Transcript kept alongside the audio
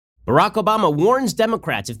Barack Obama warns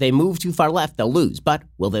Democrats if they move too far left, they'll lose. But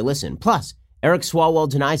will they listen? Plus, Eric Swalwell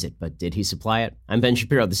denies it, but did he supply it? I'm Ben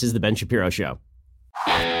Shapiro. This is The Ben Shapiro Show.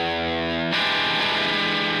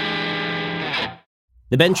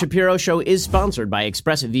 The Ben Shapiro Show is sponsored by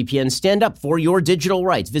ExpressVPN. Stand up for your digital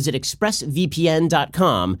rights. Visit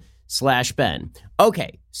expressvpn.com/Ben.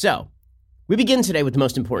 Okay, so we begin today with the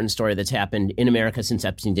most important story that's happened in America since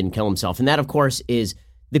Epstein didn't kill himself. And that, of course, is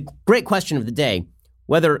the great question of the day,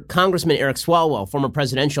 whether Congressman Eric Swalwell, former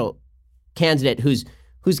presidential candidate whose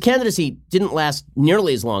candidacy didn't last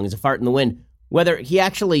nearly as long as a fart in the wind, whether he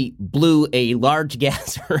actually blew a large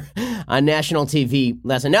gasser on national TV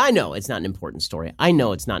last night. Now, I know it's not an important story.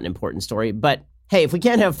 But hey, if we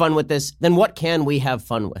can't have fun with this, then what can we have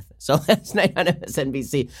fun with? So last night on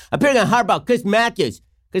MSNBC, appearing on Hardball, Chris Matthews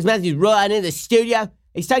rolled out into the studio.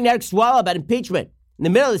 He's talking to Eric Swalwell about impeachment. In the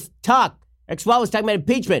middle of this talk, Eric Swalwell was talking about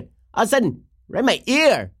impeachment. All of a sudden, right in my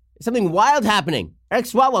ear, something wild happening. Eric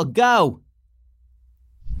Swalwell, go.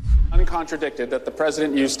 Uncontradicted that the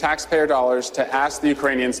president used taxpayer dollars to ask the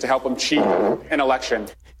Ukrainians to help him cheat an election.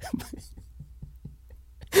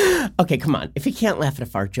 Okay, come on. If you can't laugh at a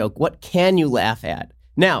fart joke, what can you laugh at?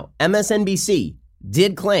 Now, MSNBC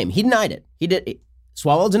did claim, he denied it.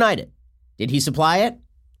 Swalwell denied it. Did he supply it?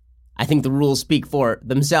 I think the rules speak for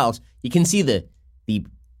themselves. You can see the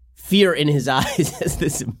fear in his eyes as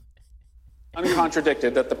this.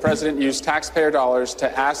 Uncontradicted that the president used taxpayer dollars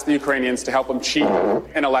to ask the Ukrainians to help him cheat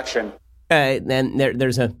an election. Then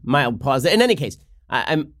there's a mild pause. In any case,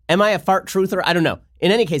 am I a fart truther? I don't know.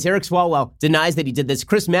 In any case, Eric Swalwell denies that he did this.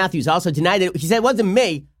 Chris Matthews also denied it. He said it wasn't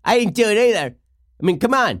me. I didn't do it either. I mean,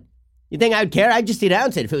 come on. You think I would care? I'd just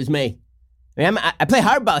announce it if it was me. I play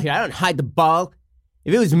hardball here. I don't hide the ball.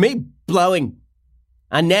 If it was me blowing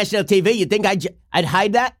on national TV, you think I'd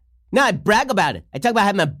hide that? No, I'd brag about it. I talk about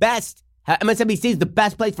having the best. How MSNBC is the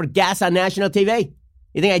best place for gas on national TV.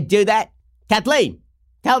 You think I'd do that? Kathleen,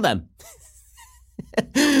 tell them.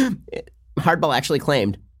 Hardball actually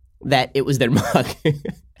claimed that it was their mug.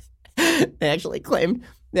 They actually claimed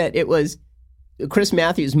that it was Chris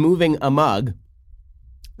Matthews moving a mug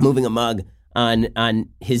on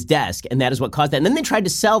his desk, and that is what caused that. And then they tried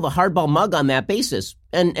to sell the Hardball mug on that basis.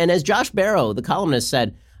 And as Josh Barrow, the columnist,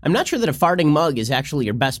 said, I'm not sure that a farting mug is actually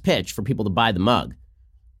your best pitch for people to buy the mug.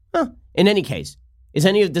 Huh. In any case, does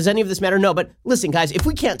any of this matter? No, but listen, guys, if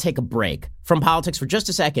we can't take a break from politics for just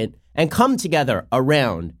a second and come together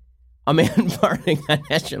around a man farting on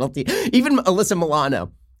national TV, even Alyssa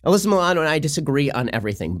Milano and I disagree on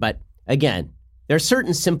everything. But again, there are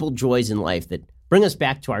certain simple joys in life that bring us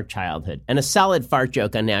back to our childhood, and a solid fart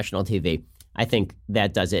joke on national TV, I think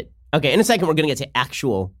that does it. Okay, in a second, we're going to get to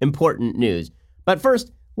actual important news. But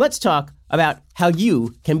first, let's talk about how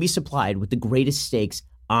you can be supplied with the greatest steaks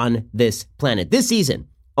on this planet. This season,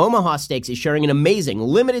 Omaha Steaks is sharing an amazing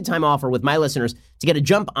limited time offer with my listeners to get a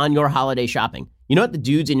jump on your holiday shopping. You know what the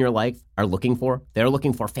dudes in your life are looking for? They're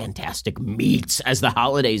looking for fantastic meats as the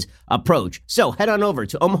holidays approach. So head on over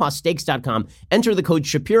to omahasteaks.com, enter the code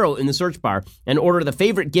Shapiro in the search bar, and order the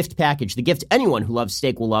favorite gift package, the gift anyone who loves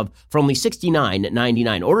steak will love, for only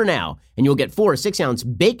 $69.99. Order now, and you'll get 4 6-ounce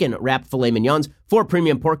bacon-wrapped filet mignons, 4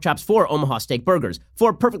 premium pork chops, 4 Omaha Steak burgers,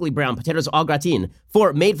 4 perfectly brown potatoes au gratin,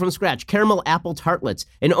 4 made-from-scratch caramel apple tartlets,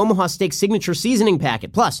 an Omaha Steak signature seasoning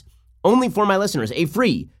packet, plus, only for my listeners, a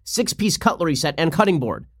free 6-piece cutlery set and cutting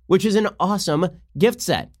board, which is an awesome gift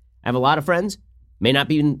set. I have a lot of friends, may not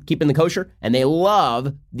be keeping the kosher, and they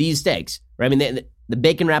love these steaks. Right? I mean, the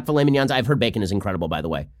bacon-wrapped filet mignons, I've heard bacon is incredible, by the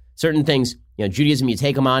way. Certain things, Judaism, you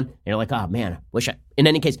take them on, and you're like, oh, man, in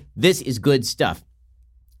any case, this is good stuff.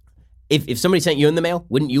 If somebody sent you in the mail,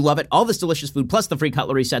 wouldn't you love it? All this delicious food, plus the free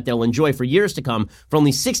cutlery set they'll enjoy for years to come for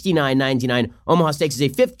only $69.99. Omaha Steaks is a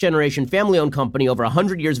 5th-generation family-owned company, over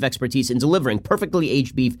 100 years of expertise in delivering perfectly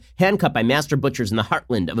aged beef, hand-cut by master butchers in the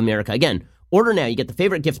heartland of America. Again, order now. You get the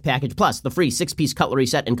favorite gift package, plus the free 6-piece cutlery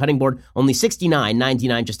set and cutting board, only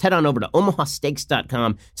 $69.99. Just head on over to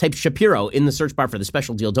omahasteaks.com. Type Shapiro in the search bar for the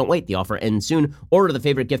special deal. Don't wait. The offer ends soon. Order the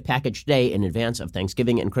favorite gift package today in advance of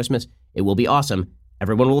Thanksgiving and Christmas. It will be awesome.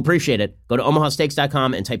 Everyone will appreciate it. Go to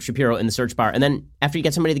omahasteaks.com and type Shapiro in the search bar. And then after you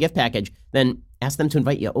get somebody the gift package, then ask them to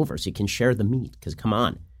invite you over so you can share the meat. Because come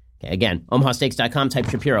on. Okay, again, omahasteaks.com, type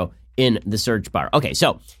Shapiro in the search bar. Okay,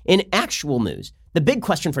 so in actual news, the big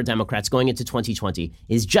question for Democrats going into 2020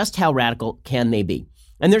 is just how radical can they be?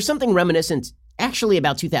 And there's something reminiscent actually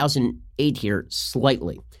about 2008 here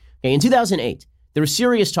slightly. Okay, in 2008, there was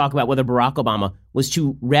serious talk about whether Barack Obama was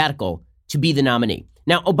too radical to be the nominee.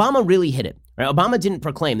 Now, Obama really hit it. Right? Obama didn't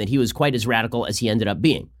proclaim that he was quite as radical as he ended up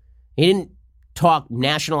being. He didn't talk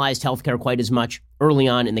nationalized healthcare quite as much early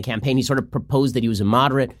on in the campaign. He sort of proposed that he was a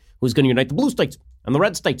moderate, who's going to unite the blue states and the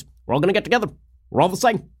red states. We're all going to get together. We're all the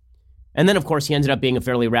same. And then, of course, he ended up being a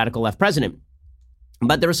fairly radical left president.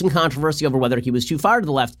 But there was some controversy over whether he was too far to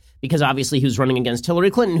the left because obviously he was running against Hillary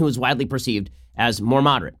Clinton, who was widely perceived as more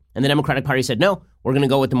moderate. And the Democratic Party said, no, we're going to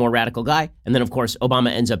go with the more radical guy. And then, of course, Obama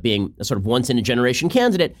ends up being a sort of once-in-a-generation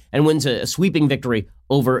candidate and wins a sweeping victory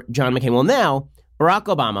over John McCain. Well, now, Barack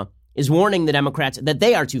Obama is warning the Democrats that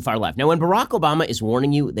they are too far left. Now, when Barack Obama is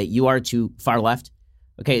warning you that you are too far left,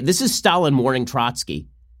 okay, this is Stalin warning Trotsky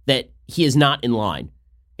that he is not in line.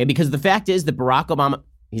 Okay, because the fact is that Barack Obama...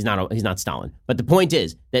 He's not Stalin. But the point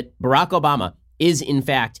is that Barack Obama is, in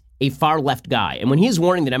fact, a far left guy. And when he is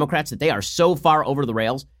warning the Democrats that they are so far over the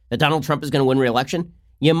rails that Donald Trump is going to win re-election,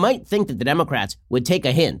 you might think that the Democrats would take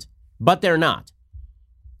a hint, but they're not.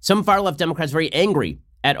 Some far left Democrats are very angry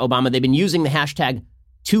at Obama. They've been using the hashtag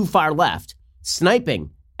too far left,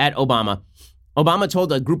 sniping at Obama. Obama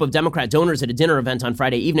told a group of Democrat donors at a dinner event on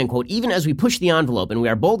Friday evening, quote, even as we push the envelope and we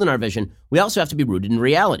are bold in our vision, we also have to be rooted in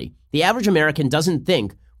reality. The average American doesn't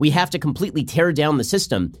think we have to completely tear down the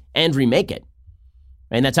system and remake it.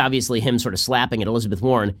 And that's obviously him sort of slapping at Elizabeth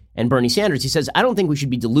Warren and Bernie Sanders. He says, I don't think we should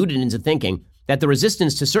be deluded into thinking that the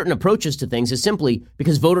resistance to certain approaches to things is simply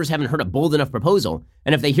because voters haven't heard a bold enough proposal.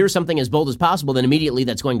 And if they hear something as bold as possible, then immediately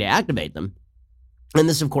that's going to activate them. And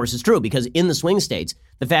this, of course, is true because in the swing states,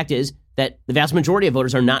 the fact is that the vast majority of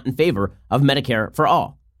voters are not in favor of Medicare for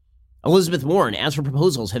all. Elizabeth Warren, as her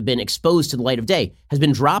proposals have been exposed to the light of day, has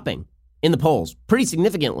been dropping in the polls pretty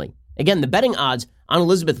significantly. Again, the betting odds on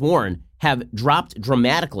Elizabeth Warren have dropped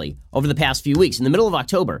dramatically over the past few weeks. In the middle of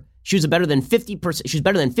October, she was better than 50%. She's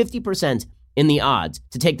better than 50% in the odds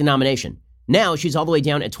to take the nomination. Now she's all the way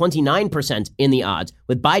down at 29% in the odds,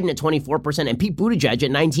 with Biden at 24% and Pete Buttigieg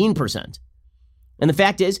at 19%. And the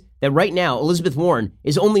fact is that right now, Elizabeth Warren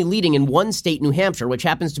is only leading in one state, New Hampshire, which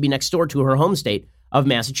happens to be next door to her home state of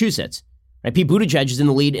Massachusetts. Right? Pete Buttigieg is in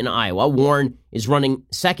the lead in Iowa. Warren is running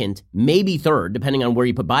second, maybe third, depending on where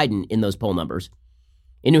you put Biden in those poll numbers.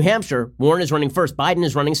 In New Hampshire, Warren is running first, Biden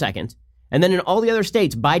is running second. And then in all the other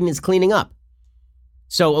states, Biden is cleaning up.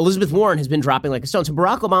 So Elizabeth Warren has been dropping like a stone. So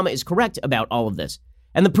Barack Obama is correct about all of this.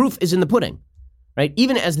 And the proof is in the pudding. Right?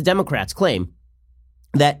 Even as the Democrats claim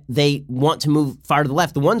that they want to move far to the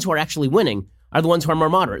left, the ones who are actually winning are the ones who are more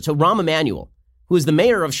moderate. So Rahm Emanuel, who is the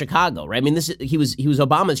mayor of Chicago, right? I mean, he was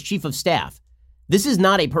Obama's chief of staff. This is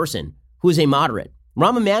not a person who is a moderate.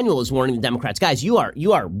 Rahm Emanuel is warning the Democrats, guys, you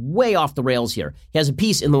are way off the rails here. He has a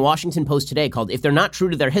piece in the Washington Post today called, "If They're Not True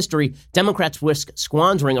to Their History, Democrats Risk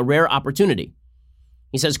Squandering a Rare Opportunity."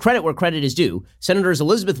 He says, credit where credit is due. Senators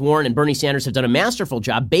Elizabeth Warren and Bernie Sanders have done a masterful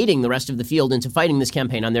job baiting the rest of the field into fighting this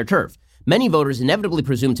campaign on their turf. Many voters inevitably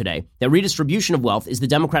presume today that redistribution of wealth is the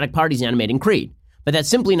Democratic Party's animating creed. But that's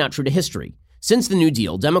simply not true to history. Since the New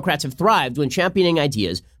Deal, Democrats have thrived when championing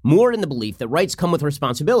ideas moored in the belief that rights come with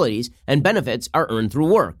responsibilities and benefits are earned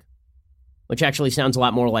through work. Which actually sounds a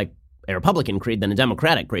lot more like a Republican creed than a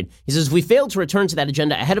Democratic creed. He says, if we fail to return to that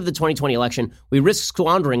agenda ahead of the 2020 election, we risk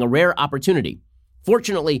squandering a rare opportunity.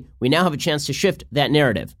 Fortunately, we now have a chance to shift that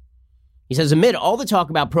narrative. He says, amid all the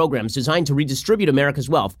talk about programs designed to redistribute America's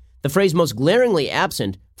wealth, the phrase most glaringly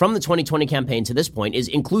absent from the 2020 campaign to this point is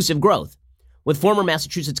inclusive growth. With former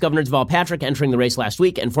Massachusetts Governor Deval Patrick entering the race last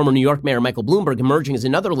week and former New York Mayor Michael Bloomberg emerging as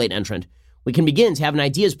another late entrant, we can begin to have an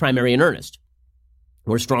ideas primary in earnest.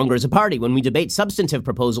 We're stronger as a party when we debate substantive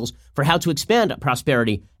proposals for how to expand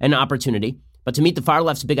prosperity and opportunity. But to meet the far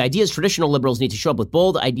left's big ideas, traditional liberals need to show up with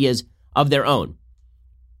bold ideas of their own.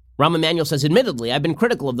 Rahm Emanuel says, admittedly, I've been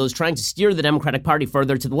critical of those trying to steer the Democratic Party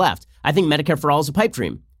further to the left. I think Medicare for all is a pipe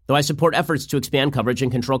dream, though I support efforts to expand coverage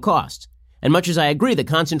and control costs. And much as I agree that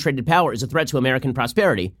concentrated power is a threat to American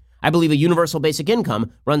prosperity, I believe a universal basic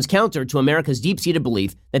income runs counter to America's deep-seated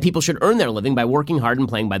belief that people should earn their living by working hard and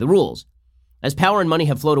playing by the rules. As power and money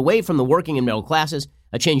have flowed away from the working and middle classes,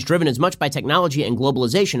 a change driven as much by technology and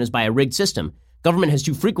globalization as by a rigged system, government has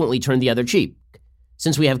too frequently turned the other cheek.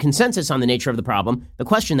 Since we have consensus on the nature of the problem, the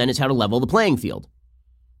question then is how to level the playing field.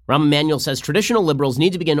 Rahm Emanuel says traditional liberals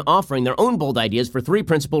need to begin offering their own bold ideas for three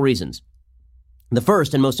principal reasons. The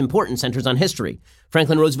first and most important centers on history.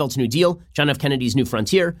 Franklin Roosevelt's New Deal, John F. Kennedy's New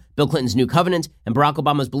Frontier, Bill Clinton's New Covenant, and Barack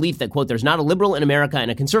Obama's belief that, quote, there's not a liberal in America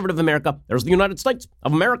and a conservative America, there's the United States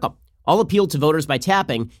of America. All appealed to voters by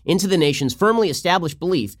tapping into the nation's firmly established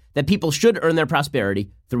belief that people should earn their prosperity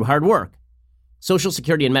through hard work. Social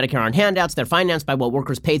Security and Medicare aren't handouts. They're financed by what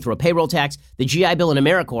workers pay through a payroll tax. The GI Bill and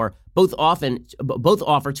AmeriCorps both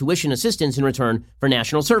offer tuition assistance in return for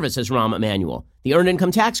national service, says Rahm Emanuel. The Earned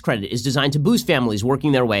Income Tax Credit is designed to boost families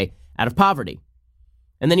working their way out of poverty.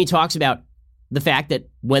 And then he talks about the fact that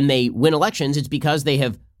when they win elections, it's because they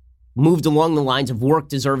have moved along the lines of work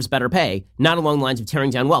deserves better pay, not along the lines of tearing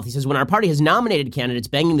down wealth. He says, when our party has nominated candidates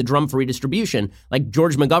banging the drum for redistribution, like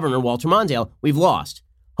George McGovern or Walter Mondale, we've lost.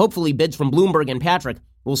 Hopefully bids from Bloomberg and Patrick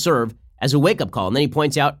will serve as a wake-up call. And then he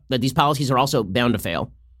points out that these policies are also bound to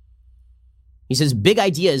fail. He says big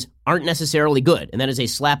ideas aren't necessarily good, and that is a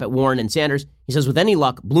slap at Warren and Sanders. He says with any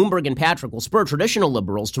luck, Bloomberg and Patrick will spur traditional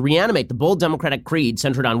liberals to reanimate the bold Democratic creed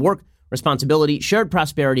centered on work, responsibility, shared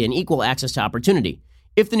prosperity, and equal access to opportunity.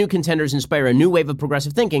 If the new contenders inspire a new wave of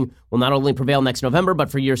progressive thinking, will not only prevail next November, but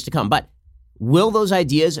for years to come. But will those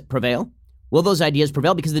ideas prevail? Will those ideas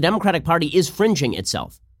prevail? Because the Democratic Party is fringing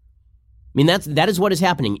itself. I mean, that is what is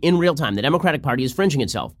happening in real time. The Democratic Party is fringing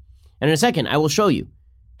itself. And in a second, I will show you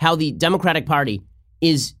how the Democratic Party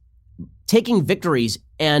is taking victories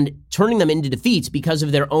and turning them into defeats because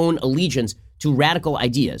of their own allegiance to radical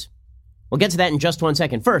ideas. We'll get to that in just 1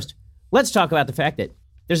 second. First, let's talk about the fact that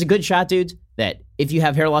there's a good shot, dudes, that if you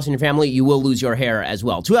have hair loss in your family, you will lose your hair as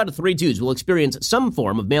well. 2 out of 3 dudes will experience some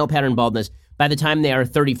form of male pattern baldness by the time they are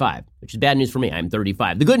 35, which is bad news for me. I'm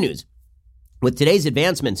 35. The good news, with today's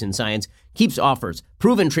advancements in science, Keeps offers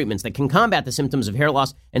proven treatments that can combat the symptoms of hair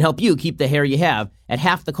loss and help you keep the hair you have at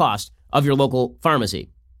half the cost of your local pharmacy.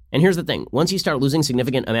 And here's the thing. Once you start losing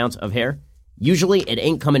significant amounts of hair, usually it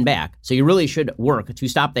ain't coming back. So you really should work to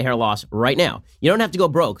stop the hair loss right now. You don't have to go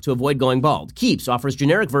broke to avoid going bald. Keeps offers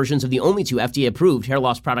generic versions of the only 2 FDA-approved hair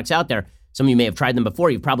loss products out there. Some of you may have tried them before.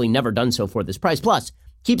 You've probably never done so for this price. Plus,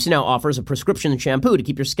 Keeps now offers a prescription shampoo to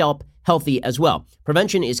keep your scalp healthy as well.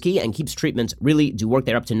 Prevention is key, and Keeps treatments really do work.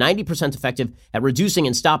 They're up to 90% effective at reducing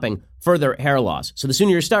and stopping further hair loss. So the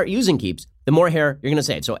sooner you start using Keeps, the more hair you're going to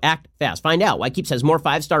save. So act fast. Find out why Keeps has more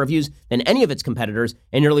 5-star reviews than any of its competitors,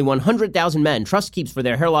 and nearly 100,000 men trust Keeps for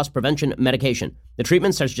their hair loss prevention medication. The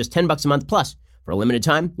treatment starts just $10 a month. Plus, for a limited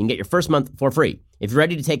time, you can get your first month for free. If you're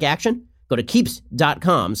ready to take action, go to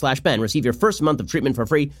keeps.com/Ben. Receive your first month of treatment for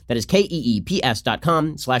free. That is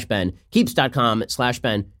KEEPS.com/Ben.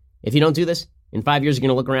 Keeps.com/Ben. If you don't do this, in 5 years, you're going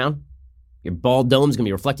to look around. Your bald dome's going to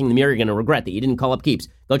be reflecting in the mirror. You're going to regret that you didn't call up Keeps.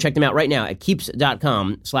 Go check them out right now at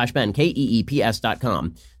keeps.com/Ben.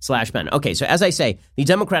 KEEPS.com/Ben. Okay, so as I say, the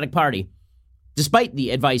Democratic Party, despite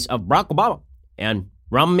the advice of Barack Obama and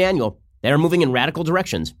Rahm Emanuel, they are moving in radical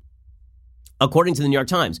directions. According to the New York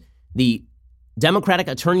Times, the Democratic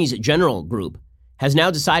Attorneys General group has now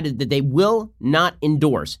decided that they will not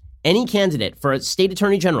endorse any candidate for a state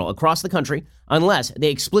attorney general across the country unless they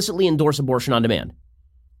explicitly endorse abortion on demand,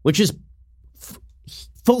 which is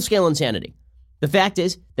full-scale insanity. The fact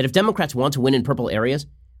is that if Democrats want to win in purple areas,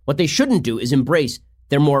 what they shouldn't do is embrace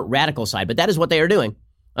their more radical side, but that is what they are doing.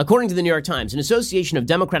 According to the New York Times, an association of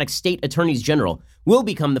Democratic state attorneys general will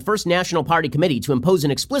become the first national party committee to impose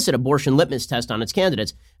an explicit abortion litmus test on its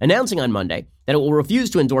candidates, announcing on Monday that it will refuse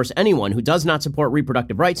to endorse anyone who does not support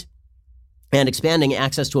reproductive rights and expanding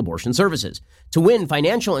access to abortion services. To win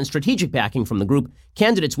financial and strategic backing from the group,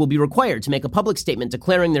 candidates will be required to make a public statement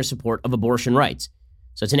declaring their support of abortion rights.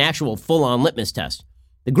 So it's an actual full-on litmus test.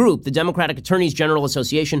 The group, the Democratic Attorneys General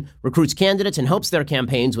Association, recruits candidates and helps their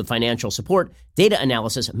campaigns with financial support, data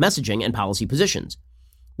analysis, messaging, and policy positions.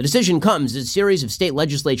 The decision comes as a series of state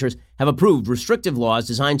legislatures have approved restrictive laws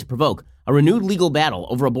designed to provoke a renewed legal battle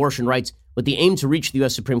over abortion rights with the aim to reach the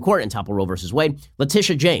U.S. Supreme Court and topple Roe v. Wade.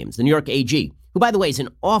 Letitia James, the New York AG, who, by the way, is an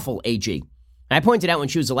awful AG. I pointed out when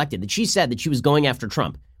she was elected that she said that she was going after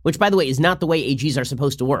Trump, which, by the way, is not the way AGs are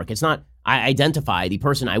supposed to work. It's not I identify the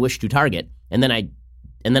person I wish to target, and then I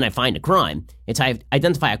find a crime. It's I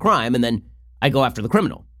identify a crime, and then I go after the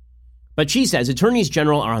criminal. But she says attorneys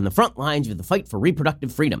general are on the front lines of the fight for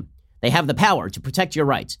reproductive freedom. They have the power to protect your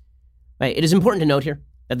rights. Right? It is important to note here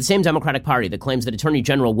that the same Democratic Party that claims that Attorney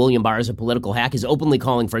General William Barr is a political hack is openly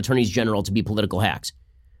calling for attorneys general to be political hacks.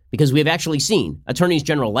 Because we have actually seen attorneys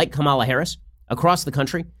general like Kamala Harris across the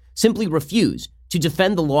country simply refuse to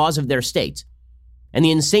defend the laws of their states. And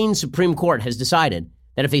the insane Supreme Court has decided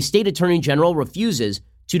that if a state attorney general refuses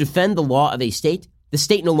to defend the law of a state, the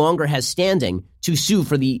state no longer has standing to sue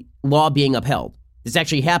for the law being upheld. This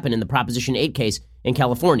actually happened in the Proposition 8 case in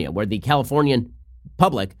California, where the Californian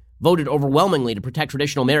public voted overwhelmingly to protect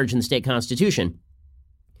traditional marriage in the state constitution.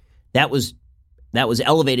 That was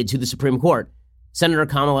elevated to the Supreme Court. Senator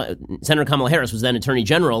Kamala Harris was then Attorney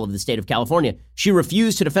General of the state of California. She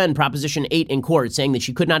refused to defend Proposition 8 in court, saying that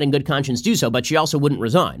she could not in good conscience do so, but she also wouldn't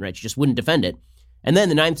resign, right? She just wouldn't defend it. And then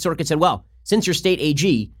the Ninth Circuit said, well, since your state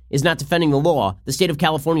AG is not defending the law, the state of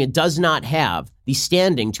California does not have the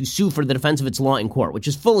standing to sue for the defense of its law in court, which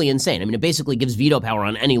is fully insane. I mean, it basically gives veto power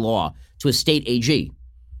on any law to a state AG.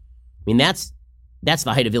 I mean, that's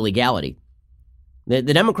the height of illegality. The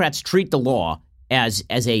Democrats treat the law as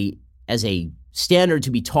a standard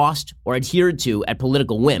to be tossed or adhered to at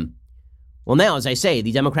political whim. Well, now, as I say,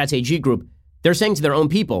 the Democrats AG group, they're saying to their own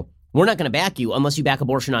people, we're not going to back you unless you back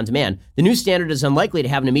abortion on demand. The new standard is unlikely to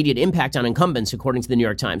have an immediate impact on incumbents, according to the New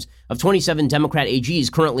York Times. Of 27 Democrat AGs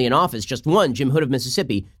currently in office, just one, Jim Hood of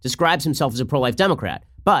Mississippi, describes himself as a pro-life Democrat.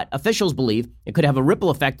 But officials believe it could have a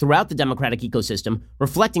ripple effect throughout the Democratic ecosystem,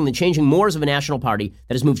 reflecting the changing mores of a national party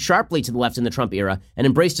that has moved sharply to the left in the Trump era and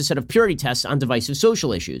embraced a set of purity tests on divisive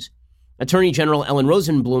social issues. Attorney General Ellen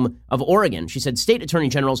Rosenblum of Oregon, she said state attorney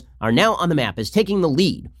generals are now on the map as taking the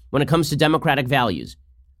lead when it comes to democratic values.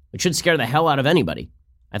 It should scare the hell out of anybody.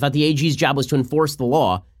 I thought the AG's job was to enforce the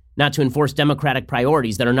law, not to enforce democratic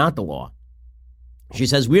priorities that are not the law. She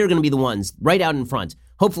says we are going to be the ones right out in front.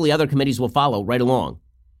 Hopefully other committees will follow right along.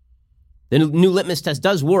 The new litmus test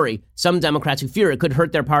does worry some Democrats who fear it could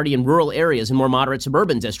hurt their party in rural areas and more moderate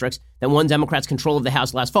suburban districts that won Democrats control of the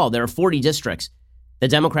House last fall. There are 40 districts the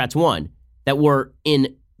Democrats won that were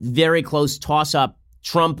in very close toss-up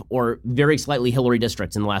Trump or very slightly Hillary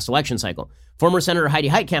districts in the last election cycle. Former Senator Heidi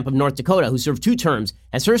Heitkamp of North Dakota, who served 2 terms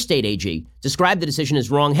as her state AG, described the decision as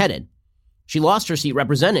wrong-headed. She lost her seat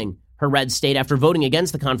representing her red state after voting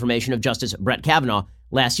against the confirmation of Justice Brett Kavanaugh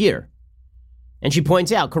last year. And she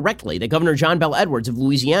points out correctly that Governor John Bel Edwards of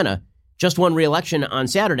Louisiana just won re-election on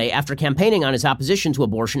Saturday after campaigning on his opposition to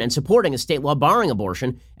abortion and supporting a state law barring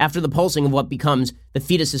abortion after the pulsing of what becomes the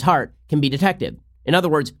fetus's heart can be detected. In other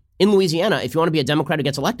words, in Louisiana, if you want to be a Democrat who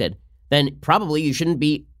gets elected, then probably you shouldn't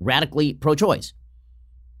be radically pro-choice.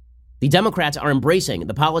 The Democrats are embracing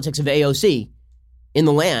the politics of AOC in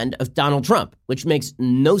the land of Donald Trump, which makes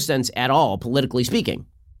no sense at all, politically speaking.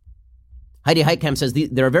 Heidi Heitkamp says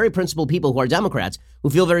there are very principled people who are Democrats who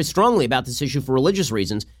feel very strongly about this issue for religious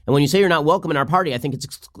reasons. And when you say you're not welcome in our party, I think it's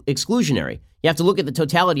exclusionary. You have to look at the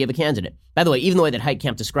totality of a candidate. By the way, even the way that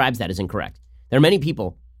Heitkamp describes that is incorrect. There are many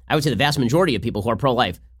people, I would say the vast majority of people who are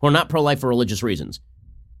pro-life, who are not pro-life for religious reasons.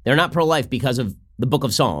 They're not pro-life because of the Book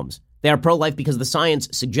of Psalms. They are pro-life because the science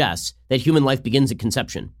suggests that human life begins at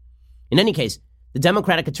conception. In any case, the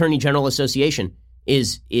Democratic Attorney General Association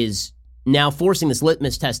is now forcing this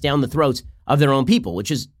litmus test down the throats of their own people,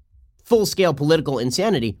 which is full-scale political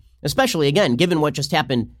insanity, especially, again, given what just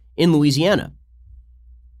happened in Louisiana.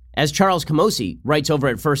 As Charles Camosy writes over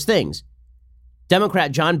at First Things,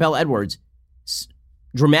 Democrat John Bel Edwards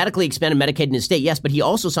dramatically expanded Medicaid in his state, yes, but he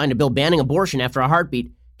also signed a bill banning abortion after a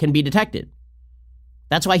heartbeat can be detected.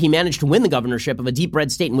 That's why he managed to win the governorship of a deep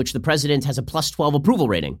red state in which the president has a plus 12 approval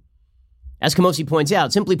rating. As Camosy points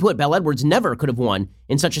out, simply put, Bel Edwards never could have won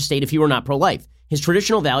in such a state if he were not pro-life. His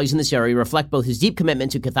traditional values in this area reflect both his deep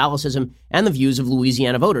commitment to Catholicism and the views of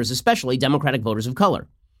Louisiana voters, especially Democratic voters of color.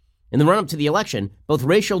 In the run-up to the election, both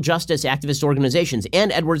racial justice activist organizations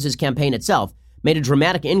and Edwards' campaign itself made a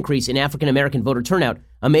dramatic increase in African-American voter turnout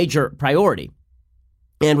a major priority.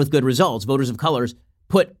 And with good results, voters of colors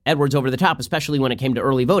put Edwards over the top, especially when it came to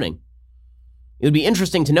early voting. It would be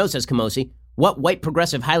interesting to know, says Camosy, what white,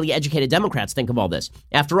 progressive, highly educated Democrats think of all this.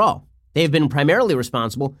 After all, they have been primarily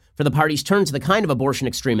responsible for the party's turn to the kind of abortion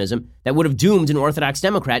extremism that would have doomed an orthodox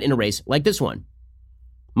Democrat in a race like this one.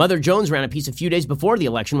 Mother Jones ran a piece a few days before the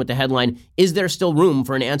election with the headline, "Is there still room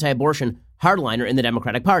for an anti-abortion hardliner in the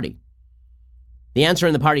Democratic Party?" The answer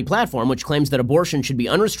in the party platform, which claims that abortion should be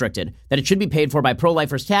unrestricted, that it should be paid for by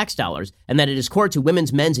pro-lifers' tax dollars, and that it is core to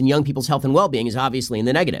women's, men's, and young people's health and well-being, is obviously in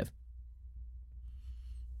the negative.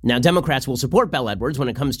 Now, Democrats will support Bel Edwards when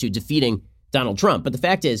it comes to defeating Donald Trump, but the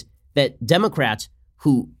fact is that Democrats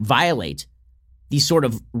who violate the sort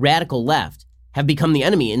of radical left have become the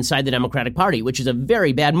enemy inside the Democratic Party, which is a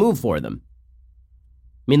very bad move for them.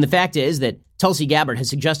 I mean, the fact is that Tulsi Gabbard has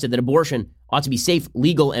suggested that abortion ought to be safe,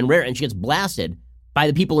 legal, and rare, and she gets blasted by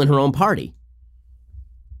the people in her own party.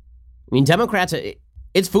 I mean, Democrats,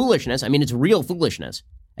 it's foolishness. I mean, it's real foolishness.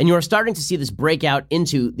 And you are starting to see this break out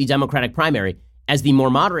into the Democratic primary as the more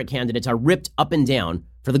moderate candidates are ripped up and down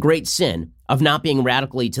for the great sin of not being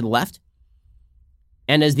radically to the left.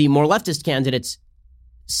 And as the more leftist candidates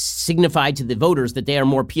signify to the voters that they are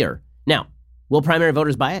more pure. Now, will primary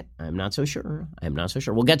voters buy it? I'm not so sure.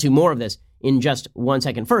 We'll get to more of this in just 1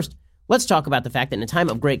 second. First, let's talk about the fact that in a time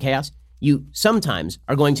of great chaos, you sometimes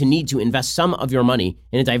are going to need to invest some of your money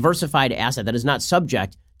in a diversified asset that is not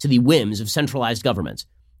subject to the whims of centralized governments.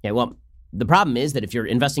 Okay, well, the problem is that if you're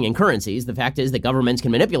investing in currencies, the fact is that governments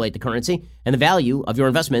can manipulate the currency, and the value of your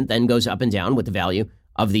investment then goes up and down with the value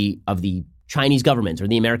of the Chinese government or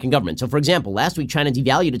the American government. So, for example, last week China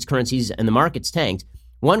devalued its currencies and the markets tanked.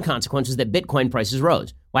 One consequence is that Bitcoin prices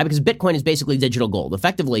rose. Why? Because Bitcoin is basically digital gold.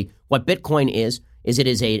 Effectively, what Bitcoin is it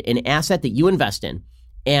is an asset that you invest in,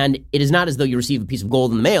 And it is not as though you receive a piece of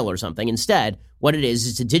gold in the mail or something. Instead, what it is,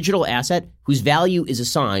 it's a digital asset whose value is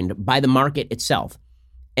assigned by the market itself.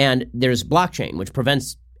 And there's blockchain, which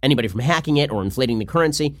prevents anybody from hacking it or inflating the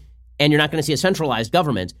currency. And you're not going to see a centralized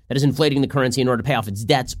government that is inflating the currency in order to pay off its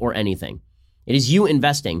debts or anything. It is you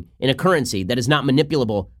investing in a currency that is not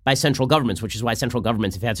manipulable by central governments, which is why central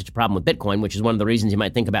governments have had such a problem with Bitcoin, which is one of the reasons you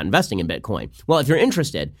might think about investing in Bitcoin. Well, if you're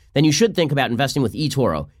interested, then you should think about investing with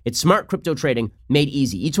eToro. It's smart crypto trading made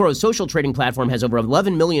easy. eToro's social trading platform has over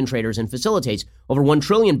 11 million traders and facilitates over $1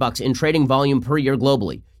 trillion in trading volume per year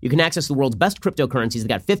globally. You can access the world's best cryptocurrencies. They've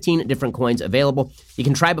got 15 different coins available. You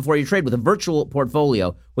can try before you trade with a virtual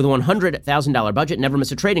portfolio with a $100,000 budget. Never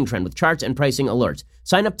miss a trading trend with charts and pricing alerts.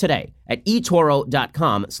 Sign up today at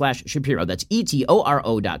eToro.com/Shapiro. That's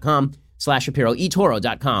eToro.com/Shapiro.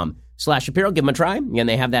 eToro.com/Shapiro. Give them a try. Again,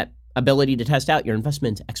 they have that ability to test out your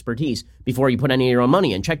investment expertise before you put any of your own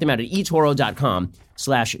money in. Check them out at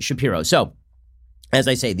eToro.com/Shapiro. So, as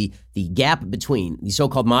I say, the gap between the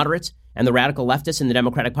so-called moderates and the radical leftists in the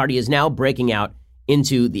Democratic Party is now breaking out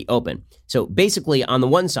into the open. So basically, on the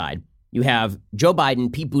one side, you have Joe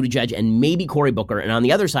Biden, Pete Buttigieg, and maybe Cory Booker. And on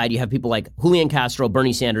the other side, you have people like Julian Castro,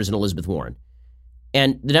 Bernie Sanders, and Elizabeth Warren.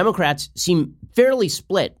 And the Democrats seem fairly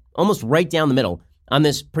split, almost right down the middle, on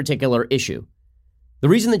this particular issue. The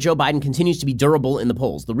reason that Joe Biden continues to be durable in the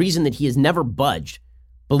polls, the reason that he has never budged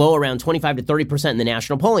below around 25 to 30% in the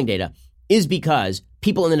national polling data, is because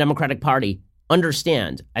people in the Democratic Party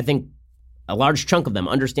understand, I think a large chunk of them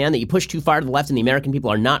understand, that you push too far to the left and the American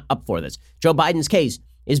people are not up for this. Joe Biden's case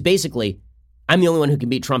is basically, I'm the only one who can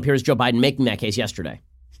beat Trump. Here's Joe Biden making that case yesterday.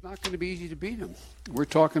 It's not going to be easy to beat him. We're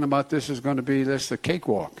talking about this is going to be a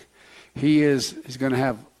cakewalk. He's going to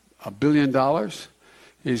have $1 billion.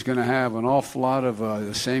 He's going to have an awful lot of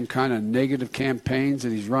the same kind of negative campaigns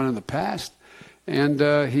that he's run in the past. And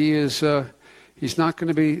he's not going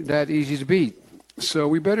to be that easy to beat. So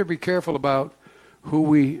we better be careful about who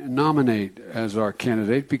we nominate as our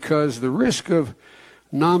candidate, because the risk of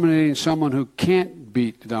nominating someone who can't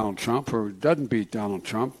beat Donald Trump or doesn't beat Donald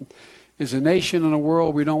Trump is a nation and a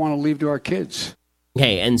world we don't want to leave to our kids.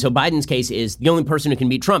 Okay, and so Biden's case is the only person who can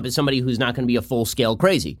beat Trump is somebody who's not going to be a full-scale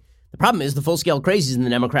crazy. The problem is the full-scale crazies in the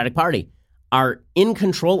Democratic Party are in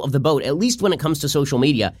control of the boat, at least when it comes to social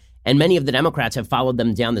media, and many of the Democrats have followed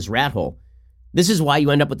them down this rat hole. This is why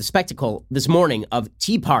you end up with the spectacle this morning of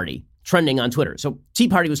Tea Party trending on Twitter. So Tea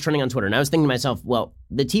Party was trending on Twitter, and I was thinking to myself, well,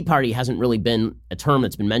 the Tea Party hasn't really been a term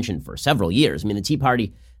that's been mentioned for several years. I mean, the Tea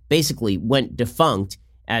Party basically went defunct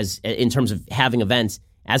as in terms of having events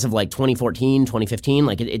as of like 2014, 2015.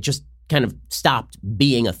 Like it just kind of stopped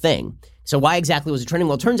being a thing. So why exactly was it trending?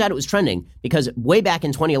 Well, it turns out it was trending because way back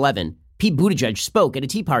in 2011, Pete Buttigieg spoke at a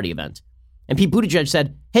Tea Party event. And Pete Buttigieg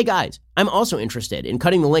said, hey guys, I'm also interested in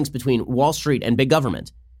cutting the links between Wall Street and big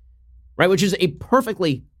government, right? Which is a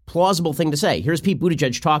perfectly plausible thing to say. Here's Pete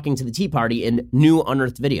Buttigieg talking to the Tea Party in new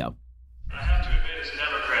unearthed video. I have to admit, as a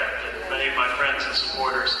Democrat, that many of my friends and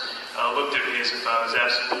supporters looked at me as if I was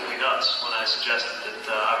absolutely nuts when I suggested that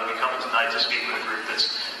I would be coming tonight to speak with a group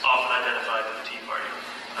that's often identified with the Tea Party.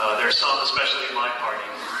 There are some, especially in my party,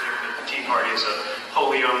 that the Tea Party is a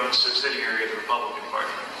wholly owned subsidiary of the Republican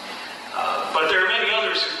Party. But there are many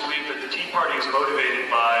others who believe that the Tea Party is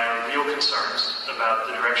motivated by real concerns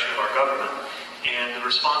about the direction of our government and the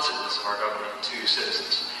responsiveness of our government to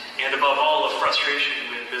citizens, and above all, a frustration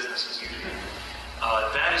with business as usual.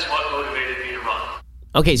 That is what motivated me to run.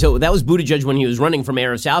 Okay, so that was Buttigieg when he was running for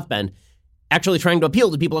mayor of South Bend, actually trying to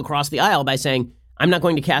appeal to people across the aisle by saying, I'm not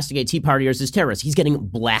going to castigate Tea Partiers as terrorists. He's getting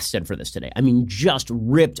blasted for this today. I mean, just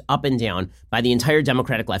ripped up and down by the entire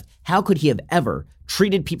Democratic left. How could he have ever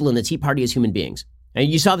treated people in the Tea Party as human beings? And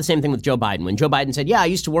you saw the same thing with Joe Biden. When Joe Biden said, yeah, I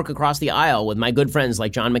used to work across the aisle with my good friends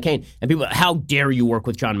like John McCain. And people, how dare you work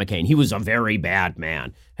with John McCain? He was a very bad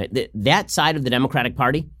man. That side of the Democratic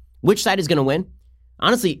Party, which side is going to win?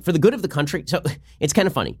 Honestly, for the good of the country. So it's kind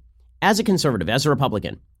of funny. As a conservative, as a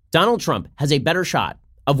Republican, Donald Trump has a better shot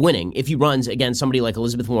of winning if he runs against somebody like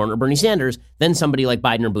Elizabeth Warren or Bernie Sanders than somebody like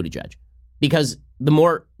Biden or Buttigieg. Because the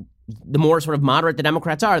more sort of moderate the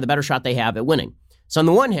Democrats are, the better shot they have at winning. So on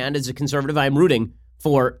the one hand, as a conservative, I'm rooting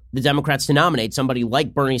for the Democrats to nominate somebody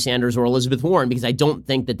like Bernie Sanders or Elizabeth Warren because I don't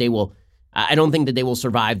think that they will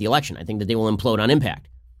survive the election. I think that they will implode on impact.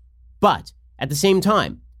 But at the same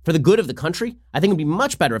time, for the good of the country, I think it would be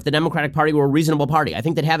much better if the Democratic Party were a reasonable party. I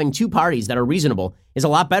think that having two parties that are reasonable is a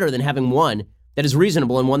lot better than having one that is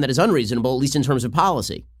reasonable and one that is unreasonable, at least in terms of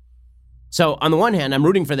policy. So on the one hand, I'm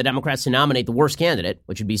rooting for the Democrats to nominate the worst candidate,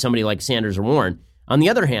 which would be somebody like Sanders or Warren. On the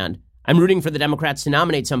other hand, I'm rooting for the Democrats to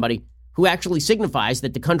nominate somebody who actually signifies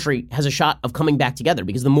that the country has a shot of coming back together,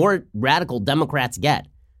 because the more radical Democrats get,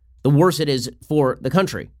 the worse it is for the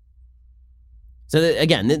country. So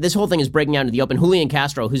again, this whole thing is breaking out into the open. Julian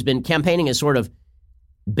Castro, who's been campaigning as sort of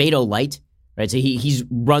Beto Light, right? So he's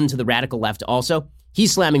run to the radical left also.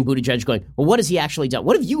 He's slamming Buttigieg going, well, what has he actually done?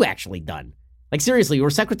 What have you actually done? Like, seriously, you were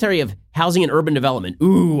Secretary of Housing and Urban Development.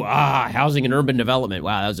 Housing and Urban Development.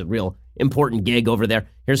 Wow, that was a real important gig over there.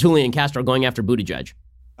 Here's Julian Castro going after Buttigieg.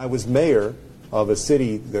 I was mayor of a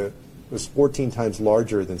city that was 14 times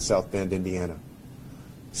larger than South Bend, Indiana.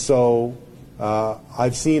 So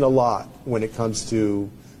I've seen a lot when it comes to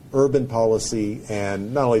urban policy,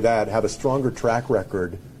 and not only that, have a stronger track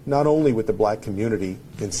record, not only with the black community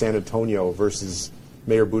in San Antonio versus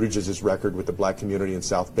Mayor Buttigieg's record with the black community in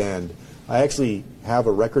South Bend. I actually have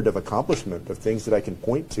a record of accomplishment of things that I can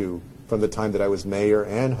point to from the time that I was mayor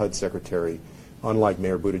and HUD secretary, unlike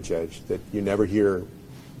Mayor Buttigieg, that you never hear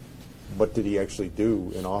what did he actually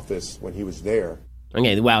do in office when he was there.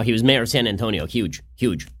 Okay, wow, he was mayor of San Antonio. Huge,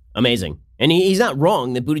 amazing. And he's not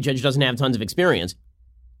wrong that Buttigieg doesn't have tons of experience.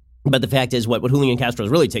 But the fact is, what Julian Castro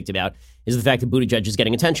is really ticked about is the fact that Buttigieg is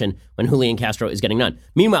getting attention when Julian Castro is getting none.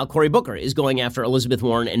 Meanwhile, Cory Booker is going after Elizabeth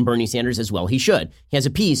Warren and Bernie Sanders as well. He should. He has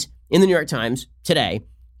a piece in the New York Times today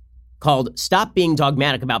called Stop Being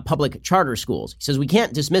Dogmatic About Public Charter Schools. He says we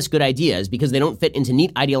can't dismiss good ideas because they don't fit into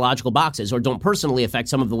neat ideological boxes or don't personally affect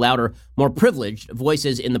some of the louder, more privileged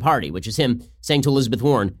voices in the party, which is him saying to Elizabeth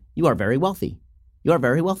Warren, you are very wealthy. You are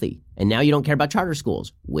very wealthy. And now you don't care about charter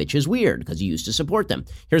schools, which is weird because you used to support them.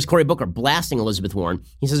 Here's Cory Booker blasting Elizabeth Warren.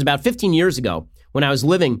 He says, about 15 years ago, when I was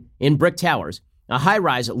living in Brick Towers, a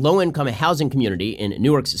high-rise, low-income housing community in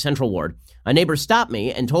Newark's Central Ward, a neighbor stopped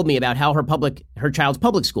me and told me about how her child's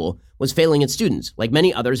public school was failing its students, like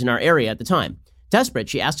many others in our area at the time. Desperate,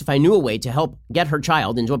 she asked if I knew a way to help get her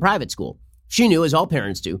child into a private school. She knew, as all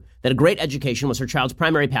parents do, that a great education was her child's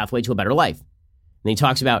primary pathway to a better life. And he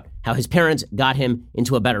talks about how his parents got him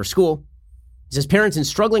into a better school. He says parents in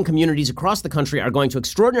struggling communities across the country are going to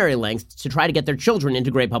extraordinary lengths to try to get their children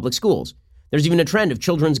into great public schools. There's even a trend of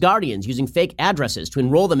children's guardians using fake addresses to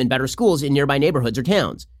enroll them in better schools in nearby neighborhoods or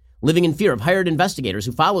towns, living in fear of hired investigators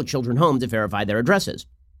who follow children home to verify their addresses.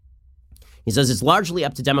 He says it's largely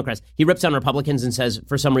up to Democrats. He rips on Republicans and says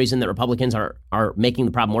for some reason that Republicans are making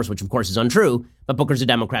the problem worse, which of course is untrue, but Booker's a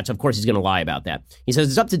Democrat, so of course he's going to lie about that. He says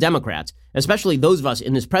it's up to Democrats, especially those of us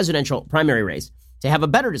in this presidential primary race, to have a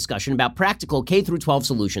better discussion about practical K-12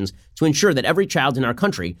 solutions to ensure that every child in our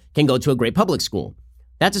country can go to a great public school.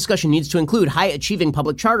 That discussion needs to include high-achieving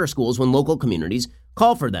public charter schools when local communities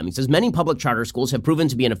call for them. He says many public charter schools have proven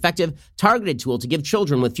to be an effective, targeted tool to give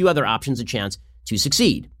children with few other options a chance to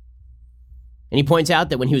succeed. And he points out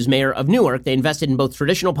that when he was mayor of Newark, they invested in both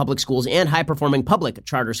traditional public schools and high-performing public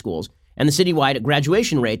charter schools, and the citywide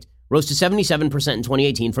graduation rate rose to 77% in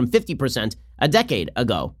 2018 from 50% a decade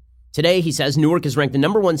ago. Today, he says, Newark is ranked the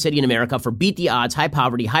 #1 city in America for beat-the-odds,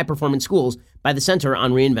 high-poverty, high-performance schools by the Center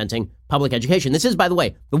on Reinventing Public Education. This is, by the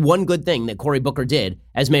way, the one good thing that Cory Booker did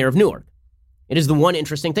as mayor of Newark. It is the one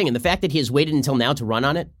interesting thing, and the fact that he has waited until now to run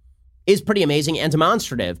on it is pretty amazing and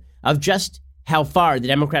demonstrative of just how far the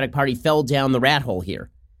Democratic Party fell down the rat hole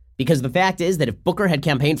here. Because the fact is that if Booker had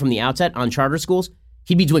campaigned from the outset on charter schools,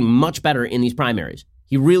 he'd be doing much better in these primaries.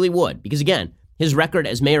 He really would. Because again, his record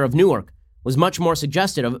as mayor of Newark was much more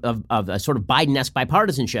suggestive of a sort of Biden-esque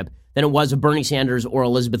bipartisanship than it was of Bernie Sanders or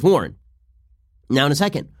Elizabeth Warren. Now, in a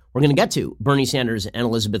second, we're going to get to Bernie Sanders and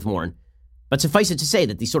Elizabeth Warren. But suffice it to say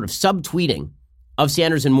that the sort of subtweeting of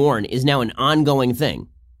Sanders and Warren is now an ongoing thing.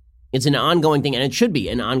 It's an ongoing thing, and it should be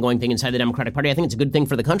an ongoing thing inside the Democratic Party. I think it's a good thing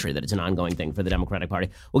for the country that it's an ongoing thing for the Democratic Party.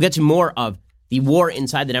 We'll get to more of the war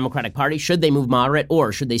inside the Democratic Party. Should they move moderate,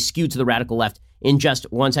 or should they skew to the radical left in just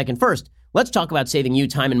 1 second? First, let's talk about saving you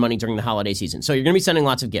time and money during the holiday season. So you're going to be sending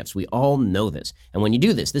lots of gifts. We all know this. And when you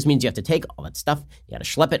do this means you have to take all that stuff. You got to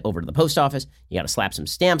schlep it over to the post office. You got to slap some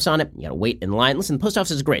stamps on it. You got to wait in line. Listen, the post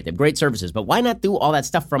office is great. They have great services. But why not do all that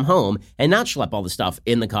stuff from home and not schlep all the stuff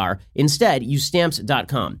in the car? Instead, use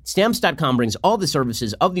Stamps.com. Stamps.com brings all the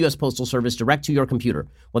services of the U.S. Postal Service direct to your computer.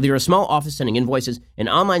 Whether you're a small office sending invoices, an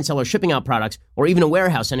online seller shipping out products, or even a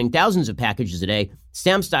warehouse sending thousands of packages a day,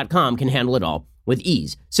 Stamps.com can handle it all with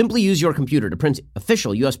ease. Simply use your computer to print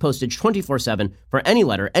official U.S. postage 24/7 for any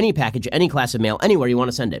letter, any package, any class of mail, anywhere you want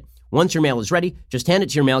to send it. Once your mail is ready, just hand it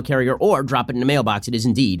to your mail carrier or drop it in a mailbox. It is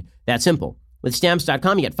indeed that simple. With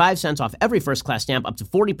Stamps.com, you get 5 cents off every first-class stamp, up to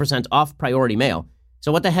 40% off priority mail.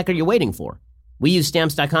 So what the heck are you waiting for? We use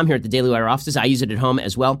Stamps.com here at the Daily Wire offices. I use it at home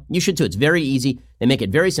as well. You should too. It's very easy. They make it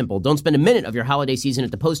very simple. Don't spend a minute of your holiday season at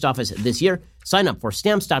the post office this year. Sign up for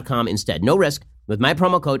Stamps.com instead. No risk. With my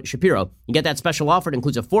promo code Shapiro, you get that special offer. It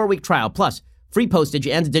includes a 4-week trial plus free postage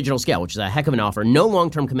and a digital scale, which is a heck of an offer. No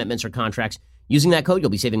long-term commitments or contracts. Using that code, you'll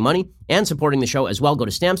be saving money and supporting the show as well. Go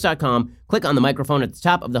to Stamps.com, click on the microphone at the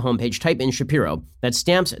top of the homepage, type in Shapiro. That's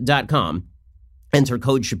Stamps.com. Enter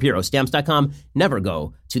code Shapiro. Stamps.com. Never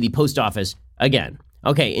go to the post office again.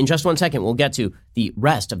 Okay, in just 1 second, we'll get to the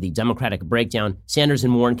rest of the Democratic breakdown. Sanders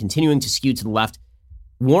and Warren continuing to skew to the left.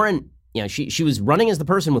 Warren, she was running as the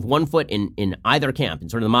person with one foot in either camp, in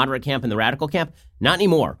sort of the moderate camp and the radical camp. Not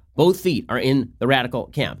anymore. Both feet are in the radical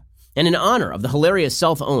camp. And in honor of the hilarious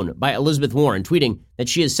self-own by Elizabeth Warren tweeting that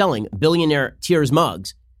she is selling billionaire Tears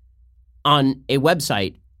mugs on a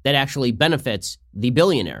website that actually benefits the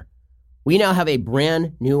billionaire, we now have a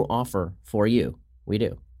brand new offer for you. We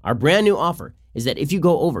do. Our brand new offer is that if you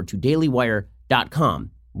go over to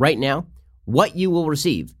dailywire.com right now, what you will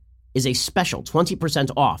receive is a special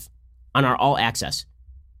 20% off on our all access.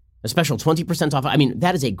 A special 20% off. I mean,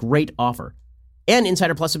 that is a great offer. And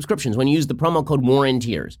Insider Plus subscriptions when you use the promo code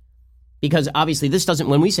WarrenTears. Because obviously this doesn't,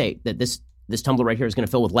 when we say that this tumbler right here is going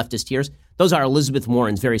to fill with leftist tears, those are Elizabeth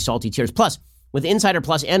Warren's very salty tears. Plus, with Insider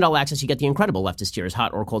Plus and All Access, you get the incredible leftist tears,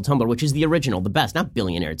 hot or cold tumbler, which is the original, the best, not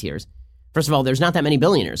billionaire tears. First of all, there's not that many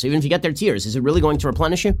billionaires, so even if you get their tears, is it really going to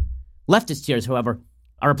replenish you? Leftist tears, however,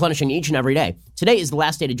 are replenishing each and every day. Today is the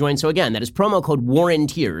last day to join, so again, that is promo code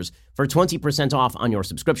WarrenTears for 20% off on your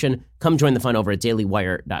subscription. Come join the fun over at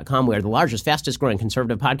dailywire.com. We are the largest, fastest growing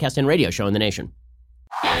conservative podcast and radio show in the nation.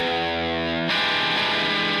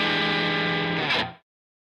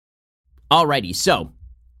 Alrighty, so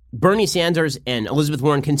Bernie Sanders and Elizabeth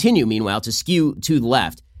Warren continue, meanwhile, to skew to the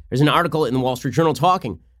left. There's an article in the Wall Street Journal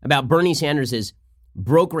talking about Bernie Sanders'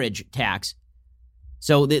 brokerage tax.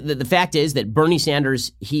 So the fact is that Bernie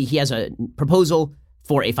Sanders, he has a proposal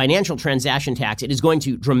for a financial transaction tax. It is going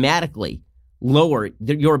to dramatically lower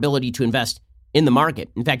your ability to invest in the market.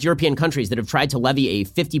 In fact, European countries that have tried to levy a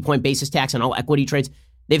 50-point basis tax on all equity trades,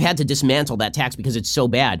 they've had to dismantle that tax because it's so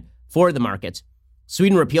bad for the markets.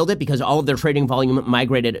 Sweden repealed it because all of their trading volume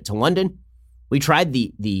migrated to London. We tried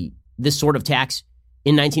this sort of tax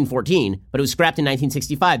in 1914, but it was scrapped in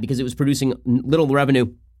 1965 because it was producing little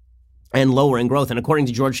revenue and lowering growth. And according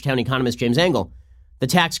to Georgetown economist James Engel, the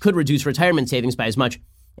tax could reduce retirement savings by as much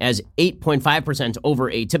as 8.5% over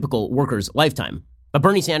a typical worker's lifetime. But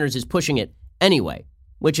Bernie Sanders is pushing it anyway,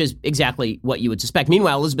 which is exactly what you would suspect.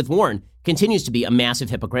 Meanwhile, Elizabeth Warren continues to be a massive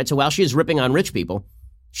hypocrite. So while she is ripping on rich people,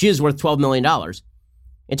 she is worth $12 million.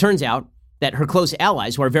 It turns out that her close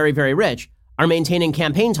allies, who are very, very rich, are maintaining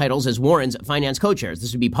campaign titles as Warren's finance co-chairs.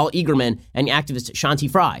 This would be Paul Egerman and activist Shanti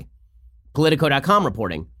Fry. Politico.com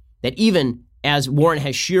reporting that even as Warren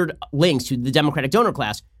has sheared links to the Democratic donor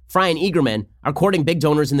class, Fry and Egerman are courting big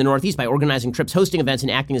donors in the Northeast by organizing trips, hosting events,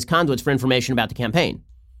 and acting as conduits for information about the campaign.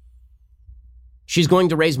 She's going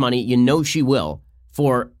to raise money, you know she will,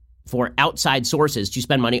 for outside sources to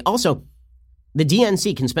spend money. Also, the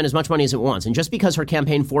DNC can spend as much money as it wants. And just because her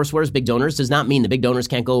campaign forswears big donors does not mean the big donors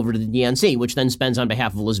can't go over to the DNC, which then spends on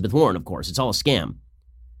behalf of Elizabeth Warren, of course. It's all a scam.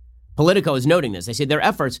 Politico is noting this. They say their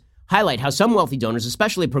efforts highlight how some wealthy donors,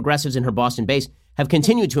 especially progressives in her Boston base, have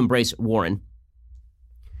continued to embrace Warren.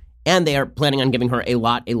 And they are planning on giving her a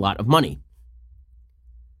lot of money.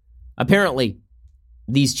 Apparently,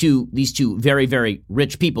 these two very, very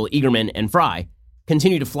rich people, Egerman and Fry,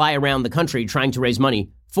 continue to fly around the country trying to raise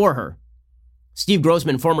money for her. Steve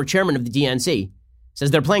Grossman, former chairman of the DNC, says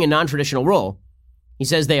they're playing a non-traditional role. He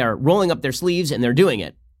says they are rolling up their sleeves and they're doing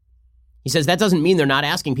it. He says that doesn't mean they're not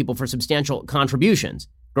asking people for substantial contributions.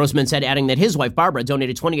 Grossman said, adding that his wife, Barbara,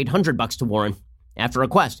 donated $2,800 to Warren after a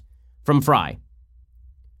request from Fry.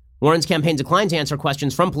 Warren's campaign declined to answer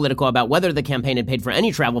questions from Politico about whether the campaign had paid for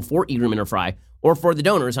any travel for Egerman or Fry or for the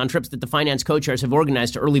donors on trips that the finance co-chairs have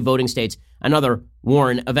organized to early voting states and other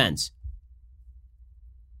Warren events.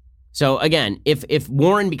 So again, if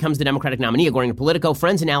Warren becomes the Democratic nominee, according to Politico,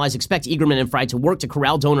 friends and allies expect Egerman and Fry to work to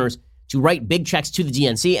corral donors to write big checks to the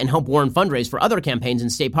DNC and help Warren fundraise for other campaigns and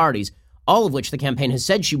state parties, all of which the campaign has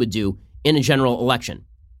said she would do in a general election.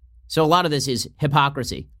 So a lot of this is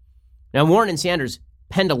hypocrisy. Now, Warren and Sanders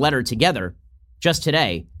penned a letter together just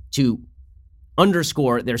today to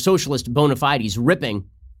underscore their socialist bona fides, ripping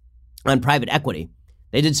on private equity.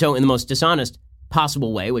 They did so in the most dishonest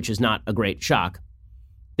possible way, which is not a great shock.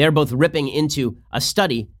 They're both ripping into a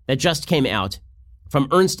study that just came out from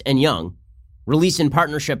Ernst & Young, released in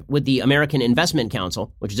partnership with the American Investment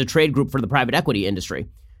Council, which is a trade group for the private equity industry.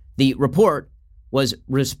 The report was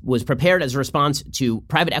prepared as a response to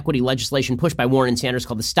private equity legislation pushed by Warren and Sanders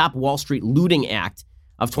called the Stop Wall Street Looting Act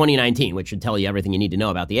of 2019, which should tell you everything you need to know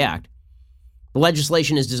about the act. The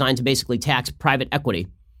legislation is designed to basically tax private equity.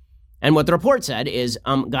 And what the report said is,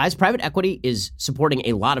 guys, private equity is supporting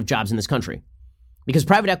a lot of jobs in this country. Because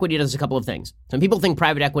private equity does a couple of things. Some people think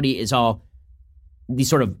private equity is all these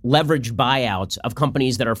sort of leveraged buyouts of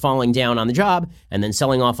companies that are falling down on the job and then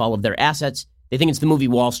selling off all of their assets. They think it's the movie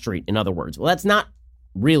Wall Street, in other words. Well, that's not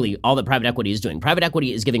really all that private equity is doing. Private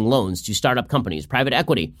equity is giving loans to startup companies. Private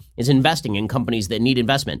equity is investing in companies that need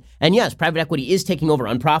investment. And yes, private equity is taking over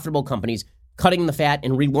unprofitable companies, cutting the fat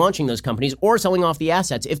and relaunching those companies or selling off the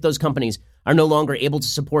assets if those companies are no longer able to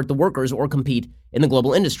support the workers or compete in the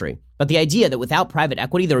global industry. But the idea that without private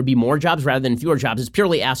equity, there would be more jobs rather than fewer jobs is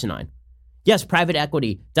purely asinine. Yes, private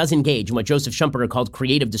equity does engage in what Joseph Schumpeter called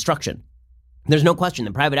creative destruction. There's no question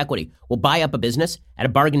that private equity will buy up a business at a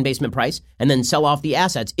bargain basement price and then sell off the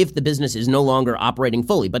assets if the business is no longer operating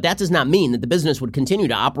fully. But that does not mean that the business would continue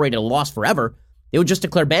to operate at a loss forever. They would just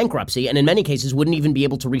declare bankruptcy and in many cases wouldn't even be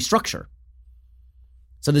able to restructure.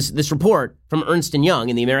 So this report from Ernst &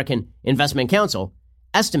 Young and the American Investment Council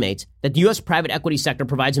estimates that the U.S. private equity sector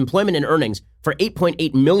provides employment and earnings for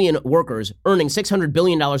 8.8 million workers earning $600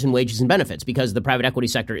 billion in wages and benefits because the private equity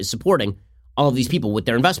sector is supporting all of these people with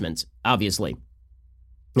their investments, obviously.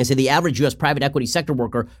 They say the average U.S. private equity sector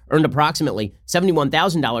worker earned approximately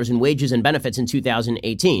 $71,000 in wages and benefits in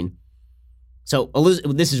 2018. So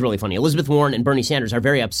this is really funny. Elizabeth Warren and Bernie Sanders are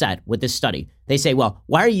very upset with this study. They say, well,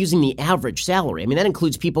 why are you using the average salary? I mean, that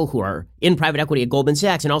includes people who are in private equity at Goldman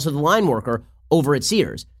Sachs and also the line worker over at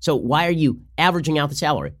Sears. So why are you averaging out the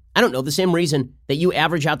salary? I don't know, the same reason that you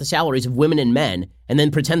average out the salaries of women and men and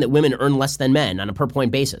then pretend that women earn less than men on a per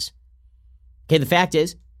point basis. Okay, the fact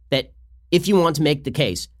is that if you want to make the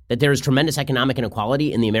case that there is tremendous economic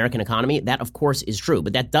inequality in the American economy, that of course is true.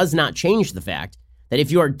 But that does not change the fact that if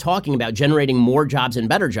you are talking about generating more jobs and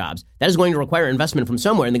better jobs, that is going to require investment from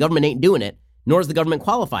somewhere, and the government ain't doing it, nor is the government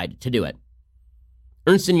qualified to do it.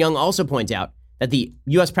 Ernst & Young also points out that the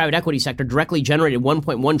U.S. private equity sector directly generated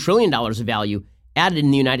 $1.1 trillion of value added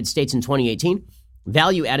in the United States in 2018.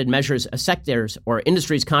 Value-added measures a sector's or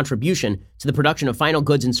industry's contribution to the production of final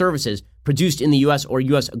goods and services produced in the U.S. or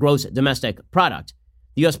U.S. gross domestic product.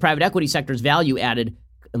 The U.S. private equity sector's value-added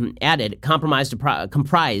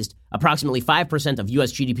comprised approximately 5% of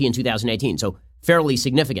U.S. GDP in 2018, so fairly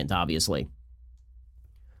significant, obviously.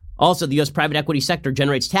 Also, the U.S. private equity sector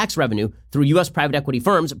generates tax revenue through U.S. private equity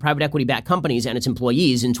firms, private equity-backed companies, and its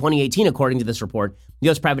employees. In 2018, according to this report, the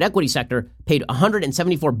U.S. private equity sector paid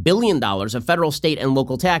 $174 billion of federal, state, and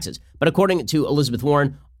local taxes. But according to Elizabeth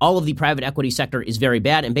Warren, all of the private equity sector is very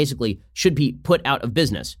bad and basically should be put out of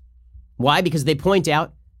business. Why? Because they point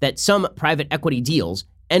out that some private equity deals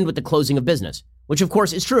end with the closing of business, which of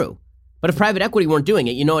course is true. But if private equity weren't doing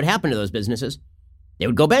it, you know what happened to those businesses? They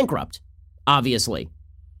would go bankrupt, obviously.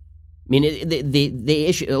 I mean, they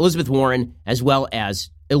issue Elizabeth Warren, as well as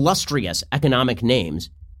illustrious economic names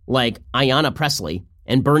like Ayanna Pressley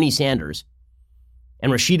and Bernie Sanders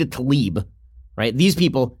and Rashida Tlaib, right? These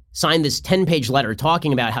people signed this 10-page letter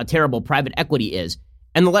talking about how terrible private equity is.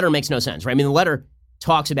 And the letter makes no sense, right? I mean, the letter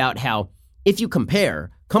talks about how if you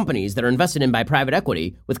compare companies that are invested in by private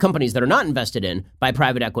equity with companies that are not invested in by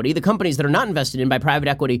private equity, the companies that are not invested in by private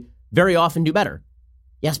equity very often do better.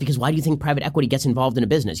 Yes, because why do you think private equity gets involved in a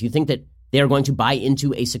business? You think that they are going to buy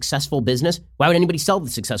into a successful business? Why would anybody sell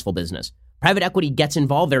the successful business? Private equity gets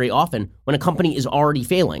involved very often when a company is already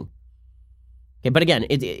failing. Okay, but again,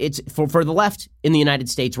 it's for the left in the United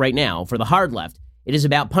States right now, for the hard left, it is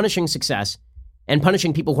about punishing success and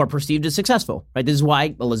punishing people who are perceived as successful. Right? This is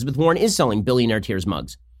why Elizabeth Warren is selling billionaire tears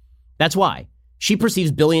mugs. That's why. She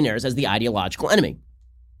perceives billionaires as the ideological enemy.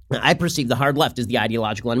 I perceive the hard left as the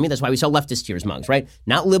ideological enemy. That's why we sell leftist tears mugs, right?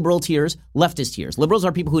 Not liberal tears, leftist tears. Liberals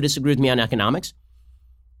are people who disagree with me on economics,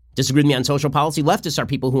 disagree with me on social policy. Leftists are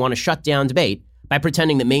people who want to shut down debate by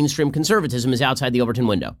pretending that mainstream conservatism is outside the Overton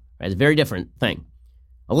window. Right? It's a very different thing.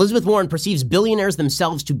 Elizabeth Warren perceives billionaires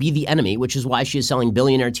themselves to be the enemy, which is why she is selling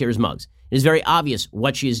billionaire tears mugs. It is very obvious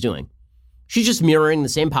what she is doing. She's just mirroring the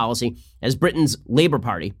same policy as Britain's Labour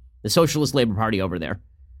Party, the Socialist Labour Party over there.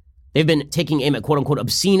 They've been taking aim at quote-unquote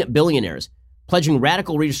obscene billionaires, pledging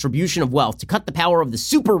radical redistribution of wealth to cut the power of the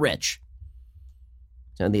super rich.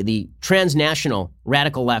 So the transnational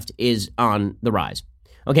radical left is on the rise.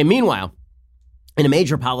 Okay, meanwhile, in a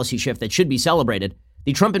major policy shift that should be celebrated,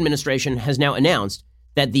 the Trump administration has now announced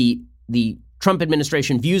that the Trump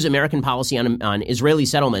administration views American policy on Israeli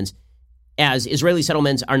settlements as Israeli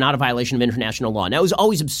settlements are not a violation of international law. Now, it was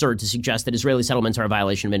always absurd to suggest that Israeli settlements are a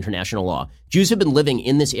violation of international law. Jews have been living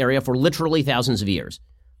in this area for literally thousands of years.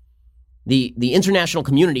 The international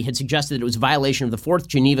community had suggested that it was a violation of the Fourth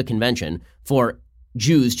Geneva Convention for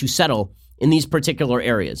Jews to settle in these particular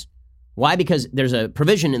areas. Why? Because there's a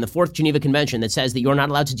provision in the Fourth Geneva Convention that says that you're not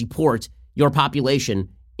allowed to deport your population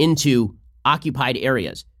into occupied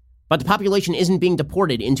areas. But the population isn't being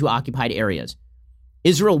deported into occupied areas.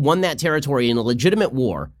 Israel won that territory in a legitimate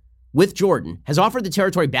war with Jordan, has offered the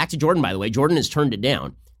territory back to Jordan, by the way. Jordan has turned it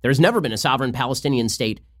down. There's never been a sovereign Palestinian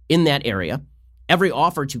state in that area. Every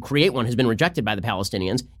offer to create one has been rejected by the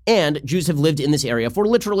Palestinians, and Jews have lived in this area for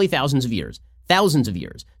literally thousands of years. Thousands of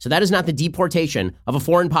years. So that is not the deportation of a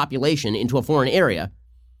foreign population into a foreign area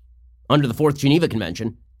under the Fourth Geneva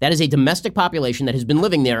Convention. That is a domestic population that has been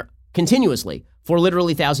living there continuously for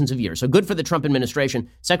literally thousands of years. So good for the Trump administration.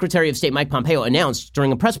 Secretary of State Mike Pompeo announced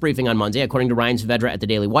during a press briefing on Monday, according to Ryan Saavedra at the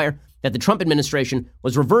Daily Wire, that the Trump administration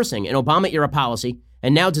was reversing an Obama-era policy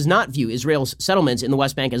and now does not view Israel's settlements in the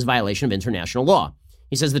West Bank as a violation of international law.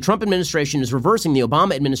 He says the Trump administration is reversing the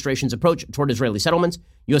Obama administration's approach toward Israeli settlements.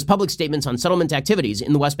 U.S. public statements on settlement activities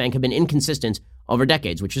in the West Bank have been inconsistent over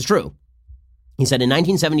decades, which is true. He said in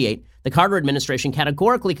 1978, the Carter administration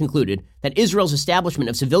categorically concluded that Israel's establishment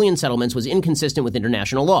of civilian settlements was inconsistent with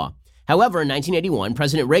international law. However, in 1981,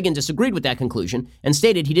 President Reagan disagreed with that conclusion and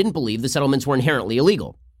stated he didn't believe the settlements were inherently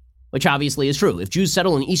illegal, which obviously is true. If Jews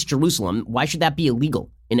settle in East Jerusalem, why should that be illegal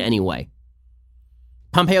in any way?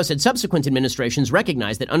 Pompeo said subsequent administrations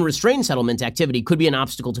recognized that unrestrained settlement activity could be an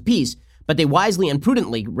obstacle to peace, but they wisely and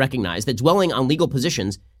prudently recognized that dwelling on legal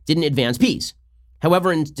positions didn't advance peace.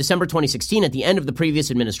 However, in December 2016, at the end of the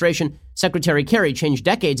previous administration, Secretary Kerry changed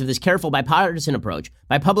decades of this careful bipartisan approach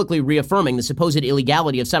by publicly reaffirming the supposed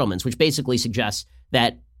illegality of settlements, which basically suggests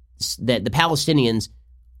that the Palestinians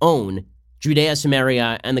own Judea,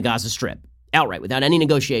 Samaria, and the Gaza Strip outright without any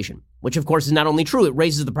negotiation, which of course is not only true, it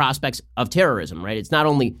raises the prospects of terrorism, right? It's not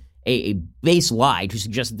only a base lie to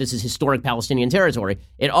suggest that this is historic Palestinian territory,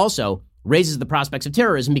 it also raises the prospects of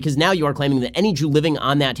terrorism because now you are claiming that any Jew living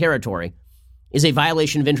on that territory is a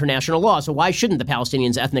violation of international law. So why shouldn't the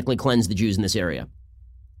Palestinians ethnically cleanse the Jews in this area?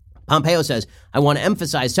 Pompeo says, I want to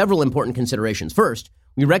emphasize several important considerations. First,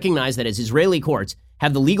 we recognize that as Israeli courts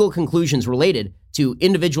have the legal conclusions related to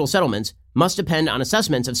individual settlements must depend on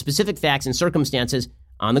assessments of specific facts and circumstances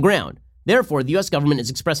on the ground. Therefore, the U.S. government is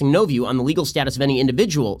expressing no view on the legal status of any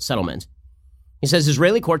individual settlement. He says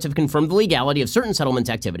Israeli courts have confirmed the legality of certain settlement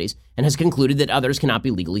activities and has concluded that others cannot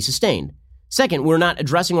be legally sustained. Second, we're not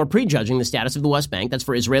addressing or prejudging the status of the West Bank. That's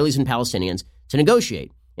for Israelis and Palestinians to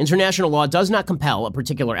negotiate. International law does not compel a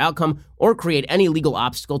particular outcome or create any legal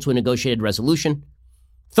obstacle to a negotiated resolution.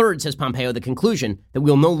 Third, says Pompeo, the conclusion that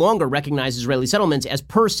we'll no longer recognize Israeli settlements as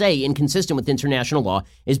per se inconsistent with international law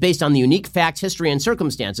is based on the unique facts, history, and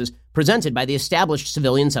circumstances presented by the established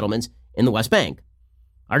civilian settlements in the West Bank.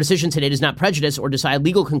 Our decision today does not prejudice or decide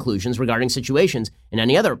legal conclusions regarding situations in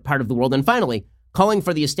any other part of the world. And finally, calling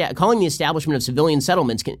the establishment of civilian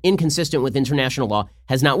settlements inconsistent with international law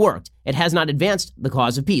has not worked. It has not advanced the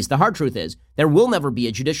cause of peace. The hard truth is there will never be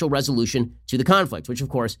a judicial resolution to the conflict, which of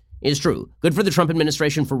course is true. Good for the Trump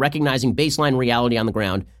administration for recognizing baseline reality on the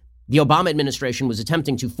ground. The Obama administration was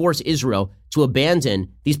attempting to force Israel to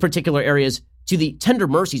abandon these particular areas to the tender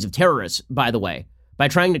mercies of terrorists, by the way, by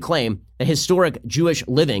trying to claim that historic Jewish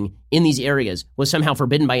living in these areas was somehow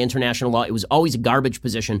forbidden by international law. It was always a garbage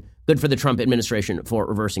position. Good for the Trump administration for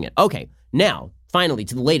reversing it. Okay, now, finally,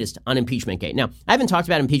 to the latest on Impeachment Gate. Now, I haven't talked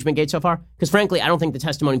about Impeachment Gate so far because, frankly, I don't think the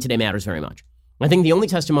testimony today matters very much. I think the only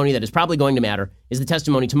testimony that is probably going to matter is the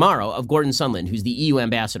testimony tomorrow of Gordon Sondland, who's the EU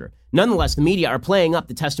ambassador. Nonetheless, the media are playing up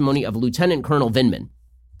the testimony of Lieutenant Colonel Vindman.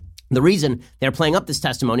 The reason they're playing up this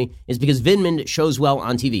testimony is because Vindman shows well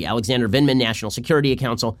on TV. Alexander Vindman, National Security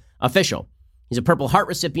Council official. He's a Purple Heart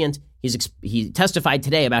recipient. He testified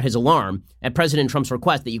today about his alarm at President Trump's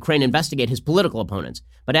request that Ukraine investigate his political opponents.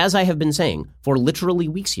 But as I have been saying for literally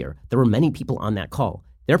weeks here, there were many people on that call.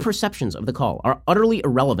 Their perceptions of the call are utterly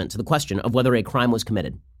irrelevant to the question of whether a crime was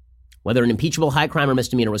committed, whether an impeachable high crime or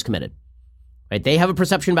misdemeanor was committed. Right? They have a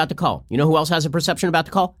perception about the call. You know who else has a perception about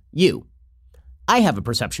the call? You. I have a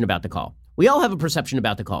perception about the call. We all have a perception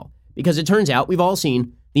about the call because it turns out we've all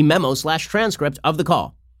seen the memo/transcript of the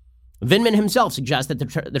call. Vindman himself suggests that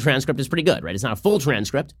the transcript is pretty good, right? It's not a full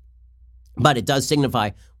transcript, but it does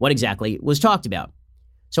signify what exactly was talked about.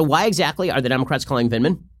 So why exactly are the Democrats calling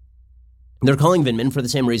Vindman? They're calling Vindman for the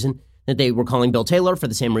same reason that they were calling Bill Taylor, for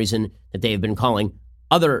the same reason that they have been calling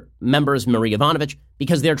other members, Marie Yovanovitch,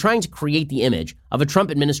 because they're trying to create the image of a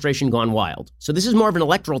Trump administration gone wild. So this is more of an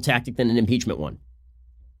electoral tactic than an impeachment one.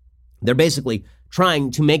 They're basically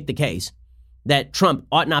trying to make the case that Trump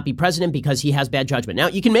ought not be president because he has bad judgment. Now,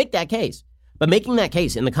 you can make that case, but making that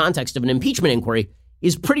case in the context of an impeachment inquiry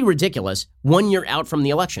is pretty ridiculous 1 year out from the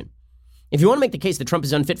election. If you want to make the case that Trump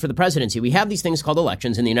is unfit for the presidency, we have these things called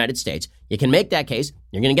elections in the United States. You can make that case.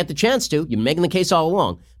 You're going to get the chance to. You've been making the case all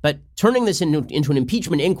along. But turning this into an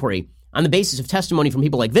impeachment inquiry on the basis of testimony from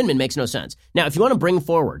people like Vindman makes no sense. Now, if you want to bring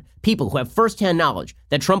forward people who have firsthand knowledge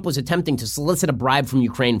that Trump was attempting to solicit a bribe from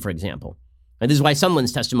Ukraine, for example, and this is why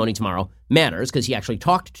Sondland's testimony tomorrow matters, because he actually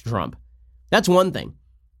talked to Trump, that's one thing.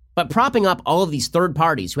 But propping up all of these third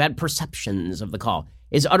parties who had perceptions of the call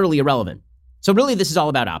is utterly irrelevant. So really, this is all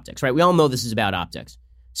about optics, right? We all know this is about optics.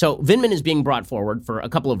 So Vindman is being brought forward for a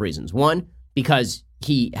couple of reasons. One, because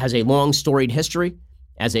he has a long storied history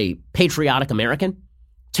as a patriotic American.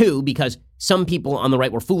 Two, because some people on the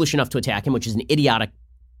right were foolish enough to attack him, which is an idiotic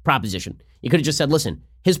proposition. You could have just said, listen,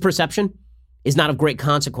 his perception is not of great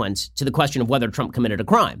consequence to the question of whether Trump committed a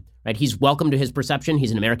crime, right? He's welcome to his perception.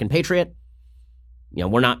 He's an American patriot. You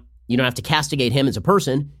know, you don't have to castigate him as a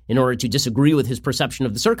person in order to disagree with his perception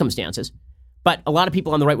of the circumstances. But a lot of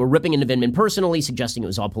people on the right were ripping into Vindman personally, suggesting it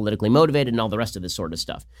was all politically motivated and all the rest of this sort of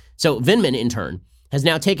stuff. So Vindman, in turn, has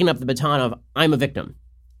now taken up the baton of, I'm a victim.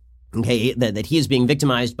 Okay, that he is being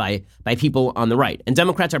victimized by people on the right. And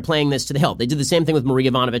Democrats are playing this to the hilt. They did the same thing with Marie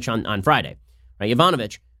Yovanovitch on Friday. Right?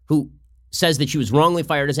 Yovanovitch, who says that she was wrongly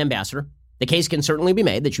fired as ambassador. The case can certainly be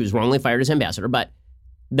made that she was wrongly fired as ambassador, but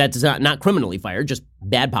that's not criminally fired, just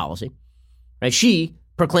bad policy. Right? She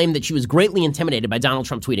proclaimed that she was greatly intimidated by Donald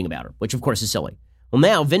Trump tweeting about her, which of course is silly. Well,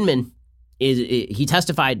 now Vindman, he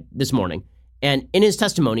testified this morning, and in his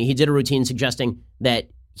testimony, he did a routine suggesting that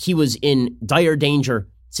he was in dire danger,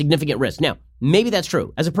 significant risk. Now, maybe that's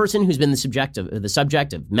true. As a person who's been the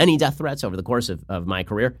subject of many death threats over the course of my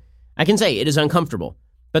career, I can say it is uncomfortable.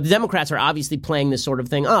 But the Democrats are obviously playing this sort of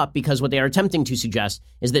thing up because what they are attempting to suggest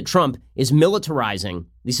is that Trump is militarizing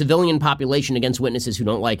the civilian population against witnesses who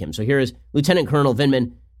don't like him. So here is Lieutenant Colonel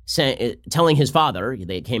Vindman telling his father,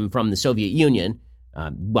 they came from the Soviet Union,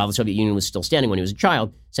 while the Soviet Union was still standing when he was a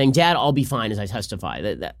child, saying, Dad, I'll be fine as I testify.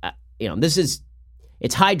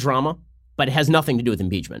 It's high drama, but it has nothing to do with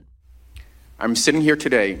impeachment. I'm sitting here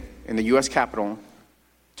today in the U.S. Capitol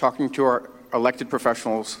talking to our elected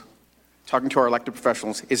professionals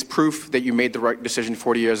is proof that you made the right decision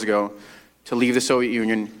 40 years ago to leave the Soviet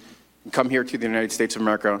Union and come here to the United States of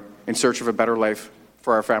America in search of a better life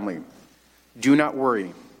for our family. Do not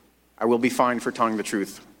worry. I will be fine for telling the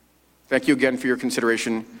truth. Thank you again for your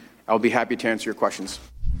consideration. I'll be happy to answer your questions.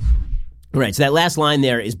 Right. So that last line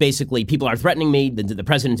there is basically people are threatening me. The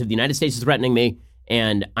president of the United States is threatening me,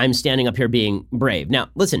 and I'm standing up here being brave. Now,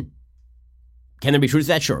 listen. Can there be truth to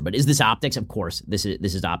that? Sure. But is this optics? Of course, this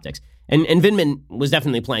is optics. And Vindman was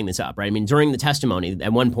definitely playing this up, right? I mean, during the testimony,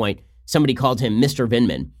 at one point, somebody called him Mr.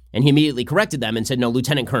 Vindman, and he immediately corrected them and said, no,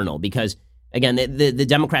 Lieutenant Colonel, because, again, the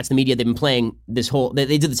Democrats, the media, they've been playing this whole,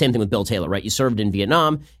 they did the same thing with Bill Taylor, right? You served in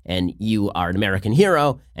Vietnam, and you are an American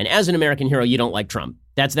hero, and as an American hero, you don't like Trump.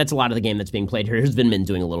 That's a lot of the game that's being played here. Here's Vindman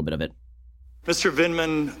doing a little bit of it. Mr.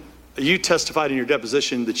 Vindman, you testified in your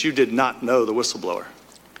deposition that you did not know the whistleblower.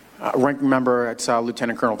 Ranking member, it's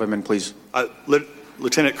Lieutenant Colonel Vindman, please.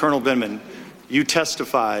 Lieutenant Colonel Vindman, you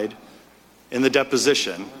testified in the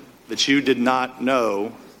deposition that you did not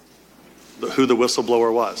know who the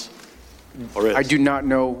whistleblower was, or is. I do not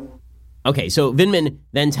know. Okay, so Vindman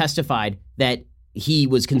then testified that he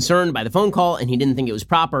was concerned by the phone call and he didn't think it was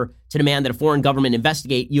proper to demand that a foreign government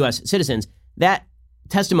investigate U.S. citizens. That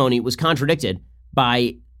testimony was contradicted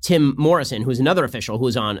by Tim Morrison, who is another official who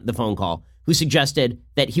was on the phone call, who suggested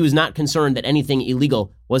that he was not concerned that anything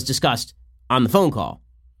illegal was discussed on the phone call.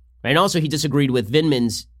 And also he disagreed with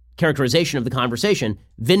Vindman's characterization of the conversation.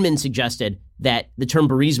 Vindman suggested that the term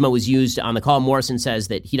Burisma was used on the call. Morrison says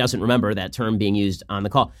that he doesn't remember that term being used on the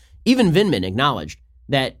call. Even Vindman acknowledged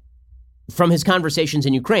that from his conversations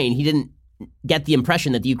in Ukraine, he didn't get the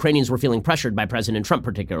impression that the Ukrainians were feeling pressured by President Trump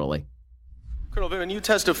particularly. Colonel Vindman, you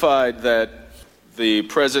testified that the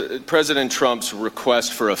President Trump's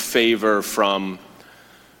request for a favor from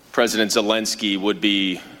President Zelensky would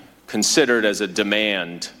be considered as a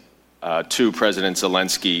demand to President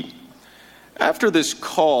Zelensky. After this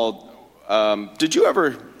call, did you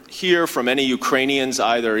ever hear from any Ukrainians,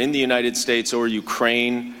 either in the United States or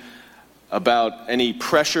Ukraine, about any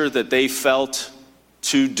pressure that they felt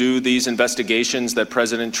to do these investigations that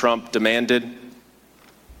President Trump demanded?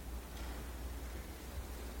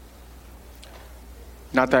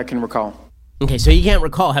 Not that I can recall. Okay, so you can't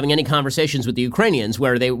recall having any conversations with the Ukrainians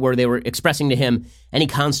where they were expressing to him any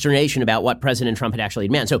consternation about what President Trump had actually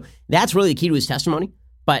demanded. So that's really the key to his testimony.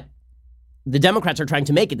 But the Democrats are trying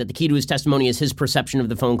to make it that the key to his testimony is his perception of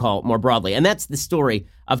the phone call more broadly. And that's the story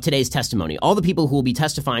of today's testimony. All the people who will be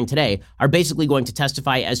testifying today are basically going to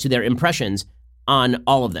testify as to their impressions on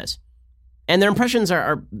all of this. And their impressions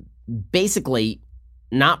are basically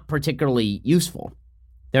not particularly useful.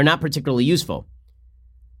 They're not particularly useful.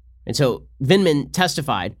 And so Vindman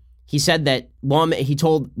testified. He said that he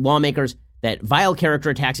told lawmakers that vile character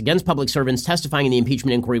attacks against public servants testifying in the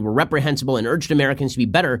impeachment inquiry were reprehensible and urged Americans to be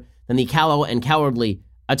better than the callow and cowardly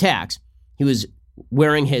attacks. He was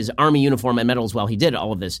wearing his army uniform and medals while he did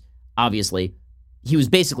all of this, obviously. He was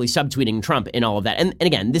basically subtweeting Trump in all of that. And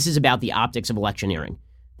again, this is about the optics of electioneering.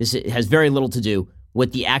 This has very little to do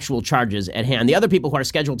with the actual charges at hand. The other people who are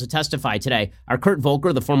scheduled to testify today are Kurt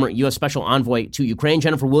Volker, the former U.S. Special Envoy to Ukraine,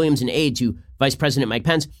 Jennifer Williams, an aide to Vice President Mike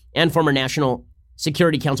Pence, and former National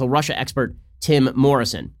Security Council Russia expert Tim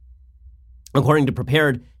Morrison. According to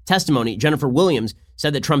prepared testimony, Jennifer Williams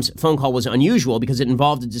said that Trump's phone call was unusual because it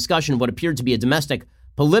involved a discussion of what appeared to be a domestic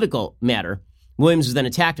political matter. Williams was then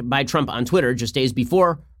attacked by Trump on Twitter just days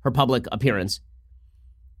before her public appearance.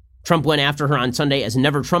 Trump went after her on Sunday as a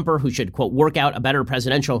never-Trumper who should, quote, work out a better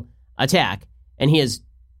presidential attack. And he is,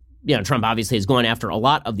 Trump obviously has gone after a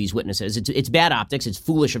lot of these witnesses. It's bad optics. It's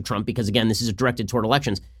foolish of Trump because, again, this is directed toward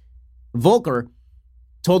elections. Volker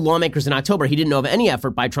told lawmakers in October he didn't know of any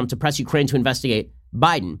effort by Trump to press Ukraine to investigate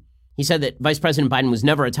Biden. He said that Vice President Biden was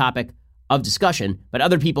never a topic of discussion, but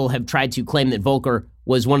other people have tried to claim that Volker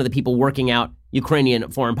was one of the people working out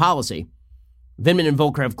Ukrainian foreign policy. Vindman and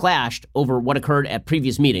Volker have clashed over what occurred at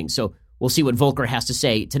previous meetings, so we'll see what Volker has to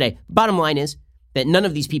say today. Bottom line is that none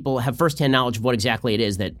of these people have firsthand knowledge of what exactly it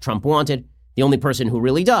is that Trump wanted. The only person who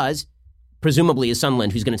really does, presumably, is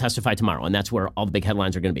Sondland, who's going to testify tomorrow, and that's where all the big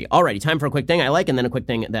headlines are going to be. Alrighty, time for a quick thing I like and then a quick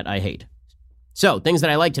thing that I hate. So, things that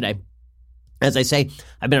I like today. As I say,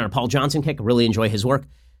 I've been on a Paul Johnson kick. Really enjoy his work.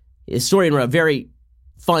 His story wrote a very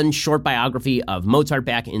fun, short biography of Mozart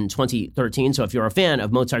back in 2013. So if you're a fan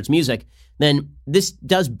of Mozart's music, then this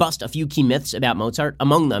does bust a few key myths about Mozart.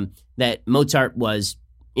 Among them, that Mozart was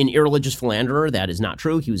an irreligious philanderer. That is not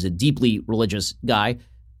true. He was a deeply religious guy.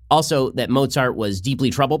 Also, that Mozart was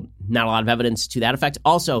deeply troubled. Not a lot of evidence to that effect.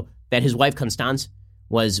 Also, that his wife, Constance,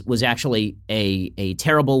 was actually a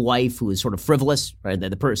terrible wife who was sort of frivolous, right?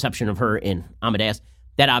 The perception of her in Amadeus.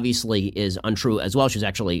 That obviously is untrue as well. She was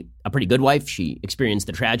actually a pretty good wife. She experienced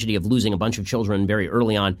the tragedy of losing a bunch of children very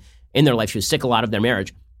early on in their life. She was sick a lot of their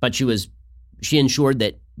marriage, but she ensured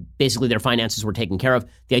that basically their finances were taken care of.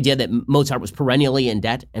 The idea that Mozart was perennially in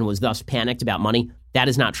debt and was thus panicked about money, that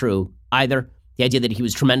is not true either. The idea that he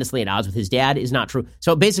was tremendously at odds with his dad is not true.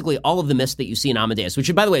 So basically all of the myths that you see in Amadeus,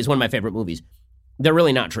 which by the way is one of my favorite movies, they're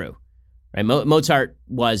really not true. Right? Mozart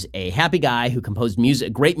was a happy guy who composed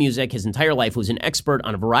music, great music his entire life, was an expert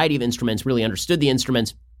on a variety of instruments, really understood the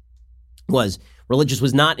instruments, was religious,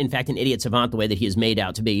 was not, in fact, an idiot savant the way that he is made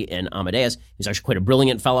out to be in Amadeus. He's actually quite a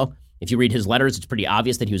brilliant fellow. If you read his letters, it's pretty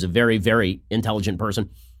obvious that he was a very, very intelligent person.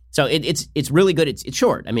 So it's really good. It's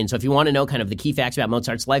short. I mean, so if you want to know kind of the key facts about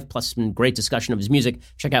Mozart's life, plus some great discussion of his music,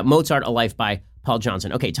 check out Mozart, A Life by Paul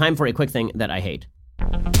Johnson. Okay, time for a quick thing that I hate.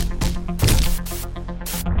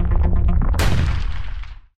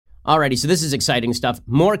 Alrighty, so this is exciting stuff.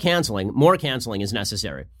 More canceling is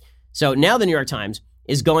necessary. So now the New York Times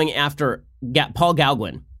is going after Paul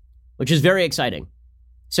Gauguin, which is very exciting.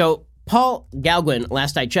 So Paul Gauguin,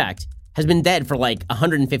 last I checked, has been dead for like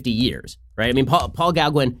 150 years, right? I mean, Paul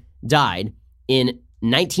Gauguin died in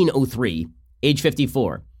 1903, age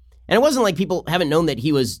 54. And it wasn't like people haven't known that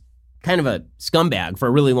he was kind of a scumbag for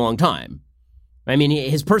a really long time. I mean,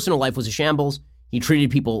 his personal life was a shambles. He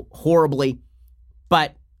treated people horribly.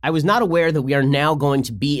 But I was not aware that we are now going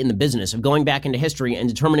to be in the business of going back into history and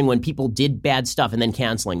determining when people did bad stuff and then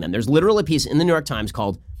canceling them. There's literally a piece in the New York Times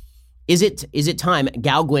called, Is it time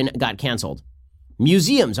Gauguin got canceled?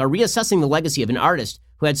 Museums are reassessing the legacy of an artist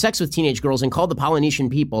who had sex with teenage girls and called the Polynesian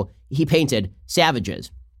people he painted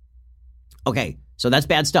savages. Okay, so that's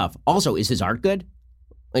bad stuff. Also, is his art good?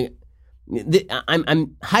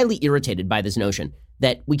 I'm highly irritated by this notion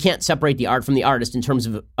that we can't separate the art from the artist in terms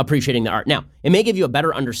of appreciating the art. Now, it may give you a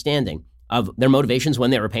better understanding of their motivations when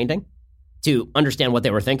they were painting, to understand what they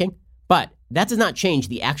were thinking, but that does not change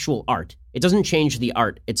the actual art. It doesn't change the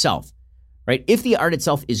art itself, right? If the art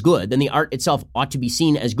itself is good, then the art itself ought to be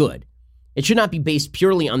seen as good. It should not be based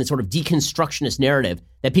purely on the sort of deconstructionist narrative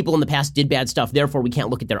that people in the past did bad stuff, therefore we can't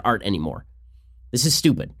look at their art anymore. This is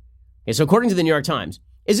stupid. Okay, so according to the New York Times,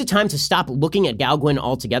 is it time to stop looking at Gauguin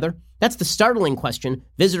altogether? That's the startling question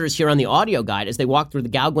visitors hear on the audio guide as they walk through the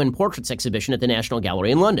Gauguin Portraits exhibition at the National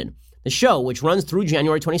Gallery in London. The show, which runs through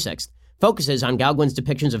January 26th, focuses on Gauguin's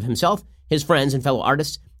depictions of himself, his friends and fellow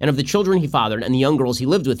artists, and of the children he fathered and the young girls he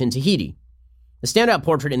lived with in Tahiti. The standout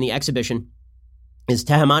portrait in the exhibition is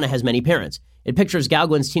Tahimana Has Many Parents. It pictures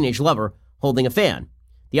Gauguin's teenage lover holding a fan.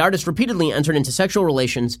 The artist repeatedly entered into sexual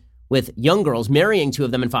relations with young girls, marrying two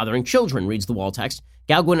of them and fathering children, reads the wall text.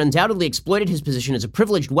 Gauguin undoubtedly exploited his position as a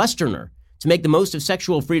privileged Westerner to make the most of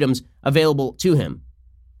sexual freedoms available to him.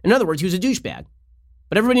 In other words, he was a douchebag.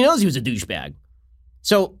 But everybody knows he was a douchebag.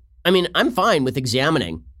 So, I mean, I'm fine with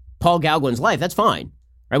examining Paul Gauguin's life. That's fine.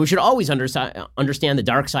 Right? We should always understand the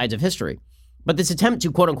dark sides of history. But this attempt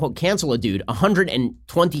to, quote unquote, cancel a dude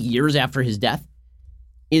 120 years after his death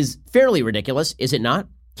is fairly ridiculous, is it not?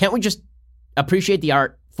 Can't we just appreciate the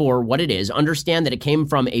art for what it is, understand that it came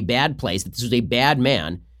from a bad place, that this was a bad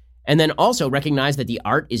man, and then also recognize that the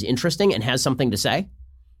art is interesting and has something to say?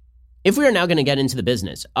 If we are now going to get into the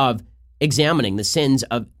business of examining the sins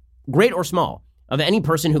of, great or small, of any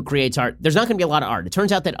person who creates art, there's not going to be a lot of art. It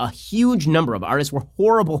turns out that a huge number of artists were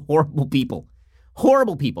horrible, horrible people.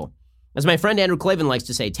 Horrible people. As my friend Andrew Klavan likes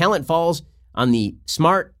to say, talent falls on the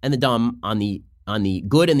smart and the dumb, on the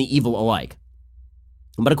good and the evil alike.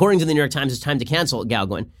 But according to the New York Times, it's time to cancel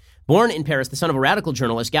Gauguin. Born in Paris, the son of a radical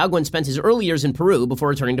journalist, Gauguin spent his early years in Peru before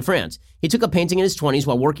returning to France. He took up painting in his 20s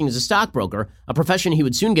while working as a stockbroker, a profession he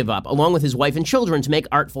would soon give up, along with his wife and children, to make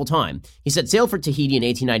art full-time. He set sail for Tahiti in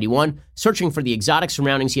 1891, searching for the exotic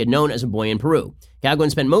surroundings he had known as a boy in Peru. Gauguin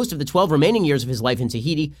spent most of the 12 remaining years of his life in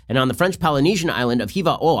Tahiti and on the French Polynesian island of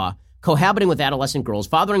Hiva-Oa, cohabiting with adolescent girls,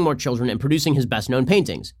 fathering more children, and producing his best-known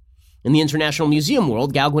paintings. In the international museum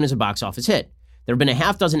world, Gauguin is a box office hit. There have been a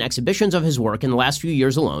half-dozen exhibitions of his work in the last few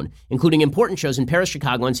years alone, including important shows in Paris,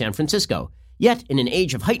 Chicago, and San Francisco. Yet, in an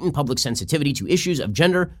age of heightened public sensitivity to issues of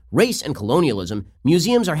gender, race, and colonialism,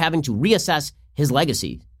 museums are having to reassess his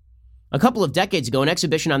legacy. A couple of decades ago, an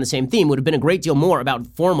exhibition on the same theme would have been a great deal more about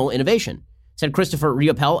formal innovation, said Christopher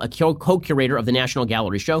Riopel, a co-curator of the National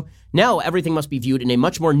Gallery show. Now, everything must be viewed in a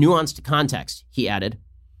much more nuanced context, he added.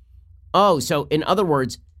 Oh, so in other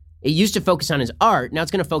words, it used to focus on his art. Now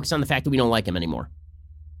it's going to focus on the fact that we don't like him anymore.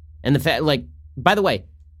 And the fact, by the way,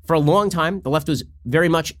 for a long time, the left was very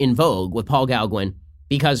much in vogue with Paul Gauguin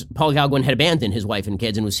because Paul Gauguin had abandoned his wife and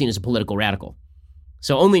kids and was seen as a political radical.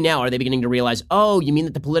 So only now are they beginning to realize, oh, you mean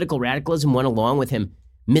that the political radicalism went along with him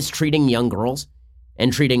mistreating young girls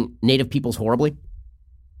and treating native peoples horribly?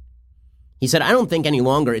 He said, I don't think any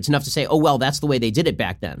longer it's enough to say, oh, well, that's the way they did it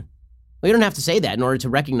back then. Well, you don't have to say that in order to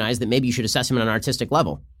recognize that maybe you should assess him on an artistic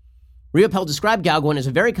level. Riopel described Gauguin as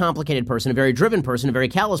a very complicated person, a very driven person, a very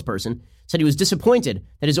callous person, said he was disappointed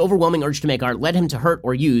that his overwhelming urge to make art led him to hurt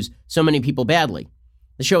or use so many people badly.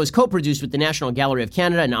 The show is co-produced with the National Gallery of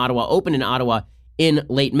Canada in Ottawa, opened in Ottawa in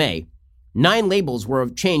late May. 9 labels were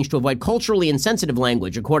changed to avoid culturally insensitive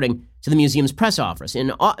language, according to the museum's press office.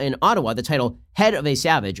 In Ottawa, the title Head of a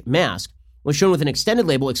Savage, Mask, was shown with an extended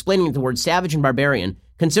label explaining that the words savage and barbarian,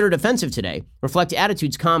 considered offensive today, reflect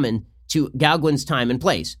attitudes common to Gauguin's time and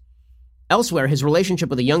place. Elsewhere, his relationship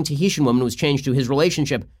with a young Tahitian woman was changed to his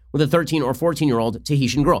relationship with a 13 or 14-year-old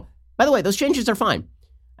Tahitian girl. By the way, those changes are fine.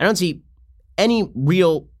 I don't see any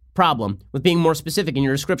real problem with being more specific in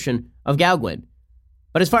your description of Gauguin.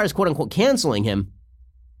 But as far as quote-unquote canceling him,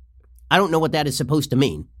 I don't know what that is supposed to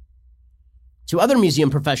mean. To other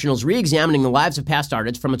museum professionals, re-examining the lives of past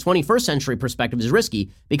artists from a 21st century perspective is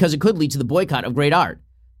risky because it could lead to the boycott of great art.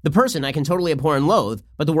 The person I can totally abhor and loathe,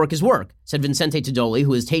 but the work is work, said Vincente Tedoli,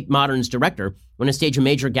 who is Tate Modern's director, when he staged a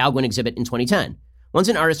major Gauguin exhibit in 2010. Once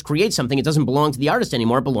an artist creates something, it doesn't belong to the artist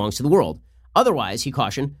anymore, it belongs to the world. Otherwise, he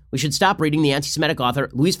cautioned, we should stop reading the anti-Semitic author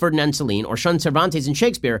Luis Ferdinand Celine or shun Cervantes and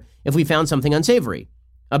Shakespeare if we found something unsavory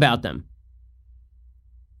about them.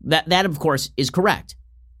 That, of course, is correct.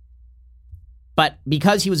 But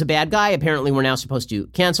because he was a bad guy, apparently we're now supposed to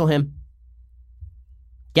cancel him.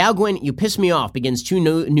 Gauguin, You Piss Me Off begins 2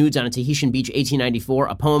 nudes on a Tahitian beach, 1894,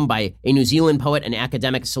 a poem by a New Zealand poet and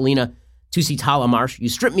academic, Selina Tusitala Marsh. You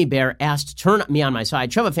strip me bare, asked, turn me on my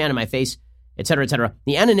side, shove a fan in my face, etc., etc.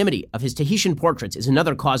 The anonymity of his Tahitian portraits is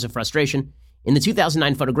another cause of frustration. In the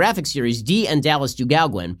 2009 photographic series Dee and Dallas Do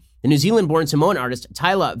Gauguin, the New Zealand-born Samoan artist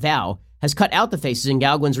Tyla Vau has cut out the faces in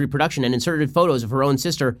Gauguin's reproduction and inserted photos of her own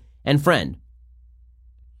sister and friend.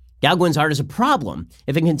 Gauguin's art is a problem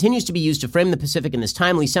if it continues to be used to frame the Pacific in this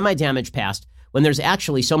timely, semi-damaged past when there's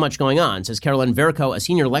actually so much going on, says Carolyn Verco, a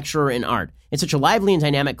senior lecturer in art. It's such a lively and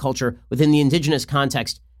dynamic culture within the indigenous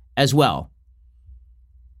context as well.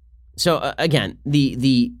 So, again,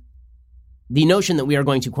 the notion that we are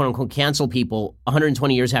going to, quote-unquote, cancel people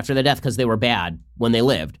 120 years after their death because they were bad when they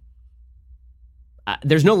lived,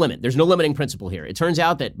 there's no limit. There's no limiting principle here. It turns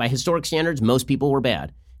out that by historic standards, most people were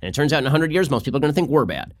bad. And it turns out in 100 years, most people are going to think we're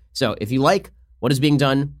bad. So if you like what is being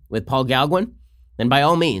done with Paul Gauguin, then by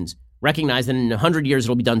all means, recognize that in 100 years,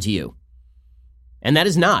 it'll be done to you. And that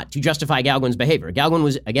is not to justify Gauguin's behavior. Gauguin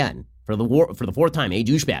was, again, for the 4th time, a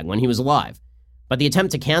douchebag when he was alive. But the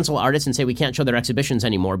attempt to cancel artists and say we can't show their exhibitions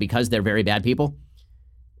anymore because they're very bad people,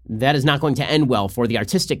 that is not going to end well for the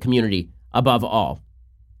artistic community above all.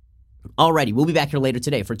 Alrighty, we'll be back here later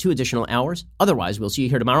today for 2 additional hours. Otherwise, we'll see you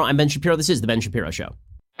here tomorrow. I'm Ben Shapiro. This is The Ben Shapiro Show.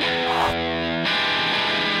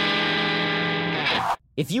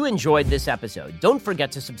 If you enjoyed this episode, don't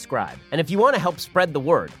forget to subscribe. And if you want to help spread the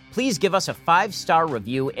word, please give us a 5-star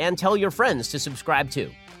review and tell your friends to subscribe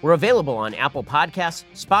too. We're available on Apple Podcasts,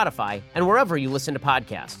 Spotify, and wherever you listen to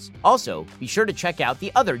podcasts. Also, be sure to check out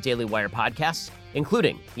the other Daily Wire podcasts,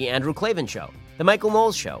 including The Andrew Klavan Show, The Michael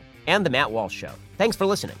Knowles Show, and The Matt Walsh Show. Thanks for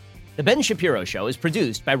listening. The Ben Shapiro Show is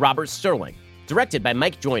produced by Robert Sterling, directed by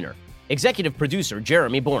Mike Joyner, executive producer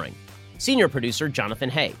Jeremy Boring, senior producer Jonathan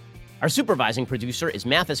Hay. Our supervising producer is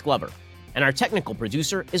Mathis Glover, and our technical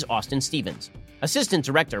producer is Austin Stevens. Assistant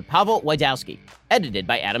director Pavel Wydowski, edited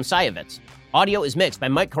by Adam Sayevitz. Audio is mixed by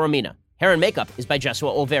Mike Coromina. Hair and makeup is by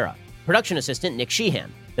Jesua Olvera. Production assistant Nick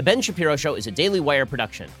Sheehan. The Ben Shapiro Show is a Daily Wire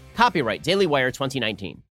production. Copyright Daily Wire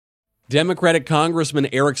 2019. Democratic Congressman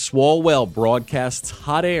Eric Swalwell broadcasts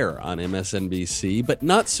hot air on MSNBC, but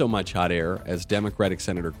not so much hot air as Democratic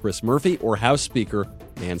Senator Chris Murphy or House Speaker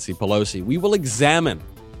Nancy Pelosi. We will examine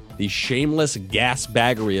the shameless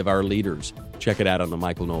gasbaggery of our leaders. Check it out on The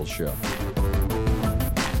Michael Knowles Show.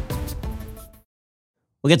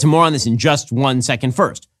 We'll get to more on this in just 1 second.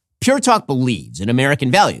 First, Pure Talk believes in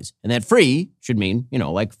American values, and that free should mean,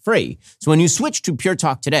 like free. So when you switch to Pure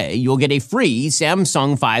Talk today, you'll get a free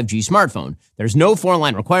Samsung 5G smartphone. There's no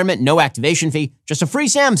foreign-line requirement, no activation fee, just a free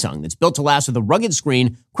Samsung that's built to last with a rugged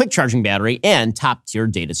screen, quick charging battery, and top-tier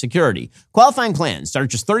data security. Qualifying plans start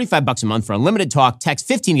at just $35 a month for unlimited talk, text,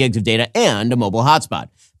 15 gigs of data, and a mobile hotspot.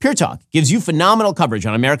 Pure Talk gives you phenomenal coverage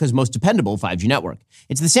on America's most dependable 5G network.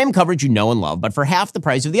 It's the same coverage you know and love, but for half the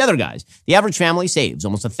price of the other guys. The average family saves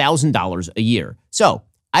almost $1,000 a year. So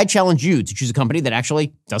I challenge you to choose a company that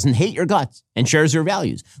actually doesn't hate your guts and shares your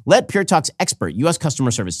values. Let Pure Talk's expert U.S. customer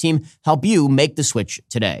service team help you make the switch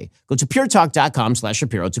today. Go to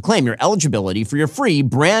puretalk.com/Shapiro to claim your eligibility for your free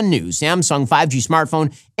brand new Samsung 5G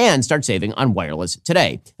smartphone and start saving on wireless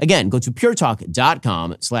today. Again, go to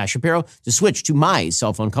puretalk.com/Shapiro to switch to my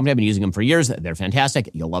cell phone company. I've been using them for years. They're fantastic.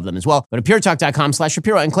 You'll love them as well. Go to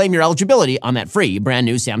puretalk.com/Shapiro and claim your eligibility on that free brand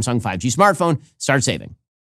new Samsung 5G smartphone. Start saving.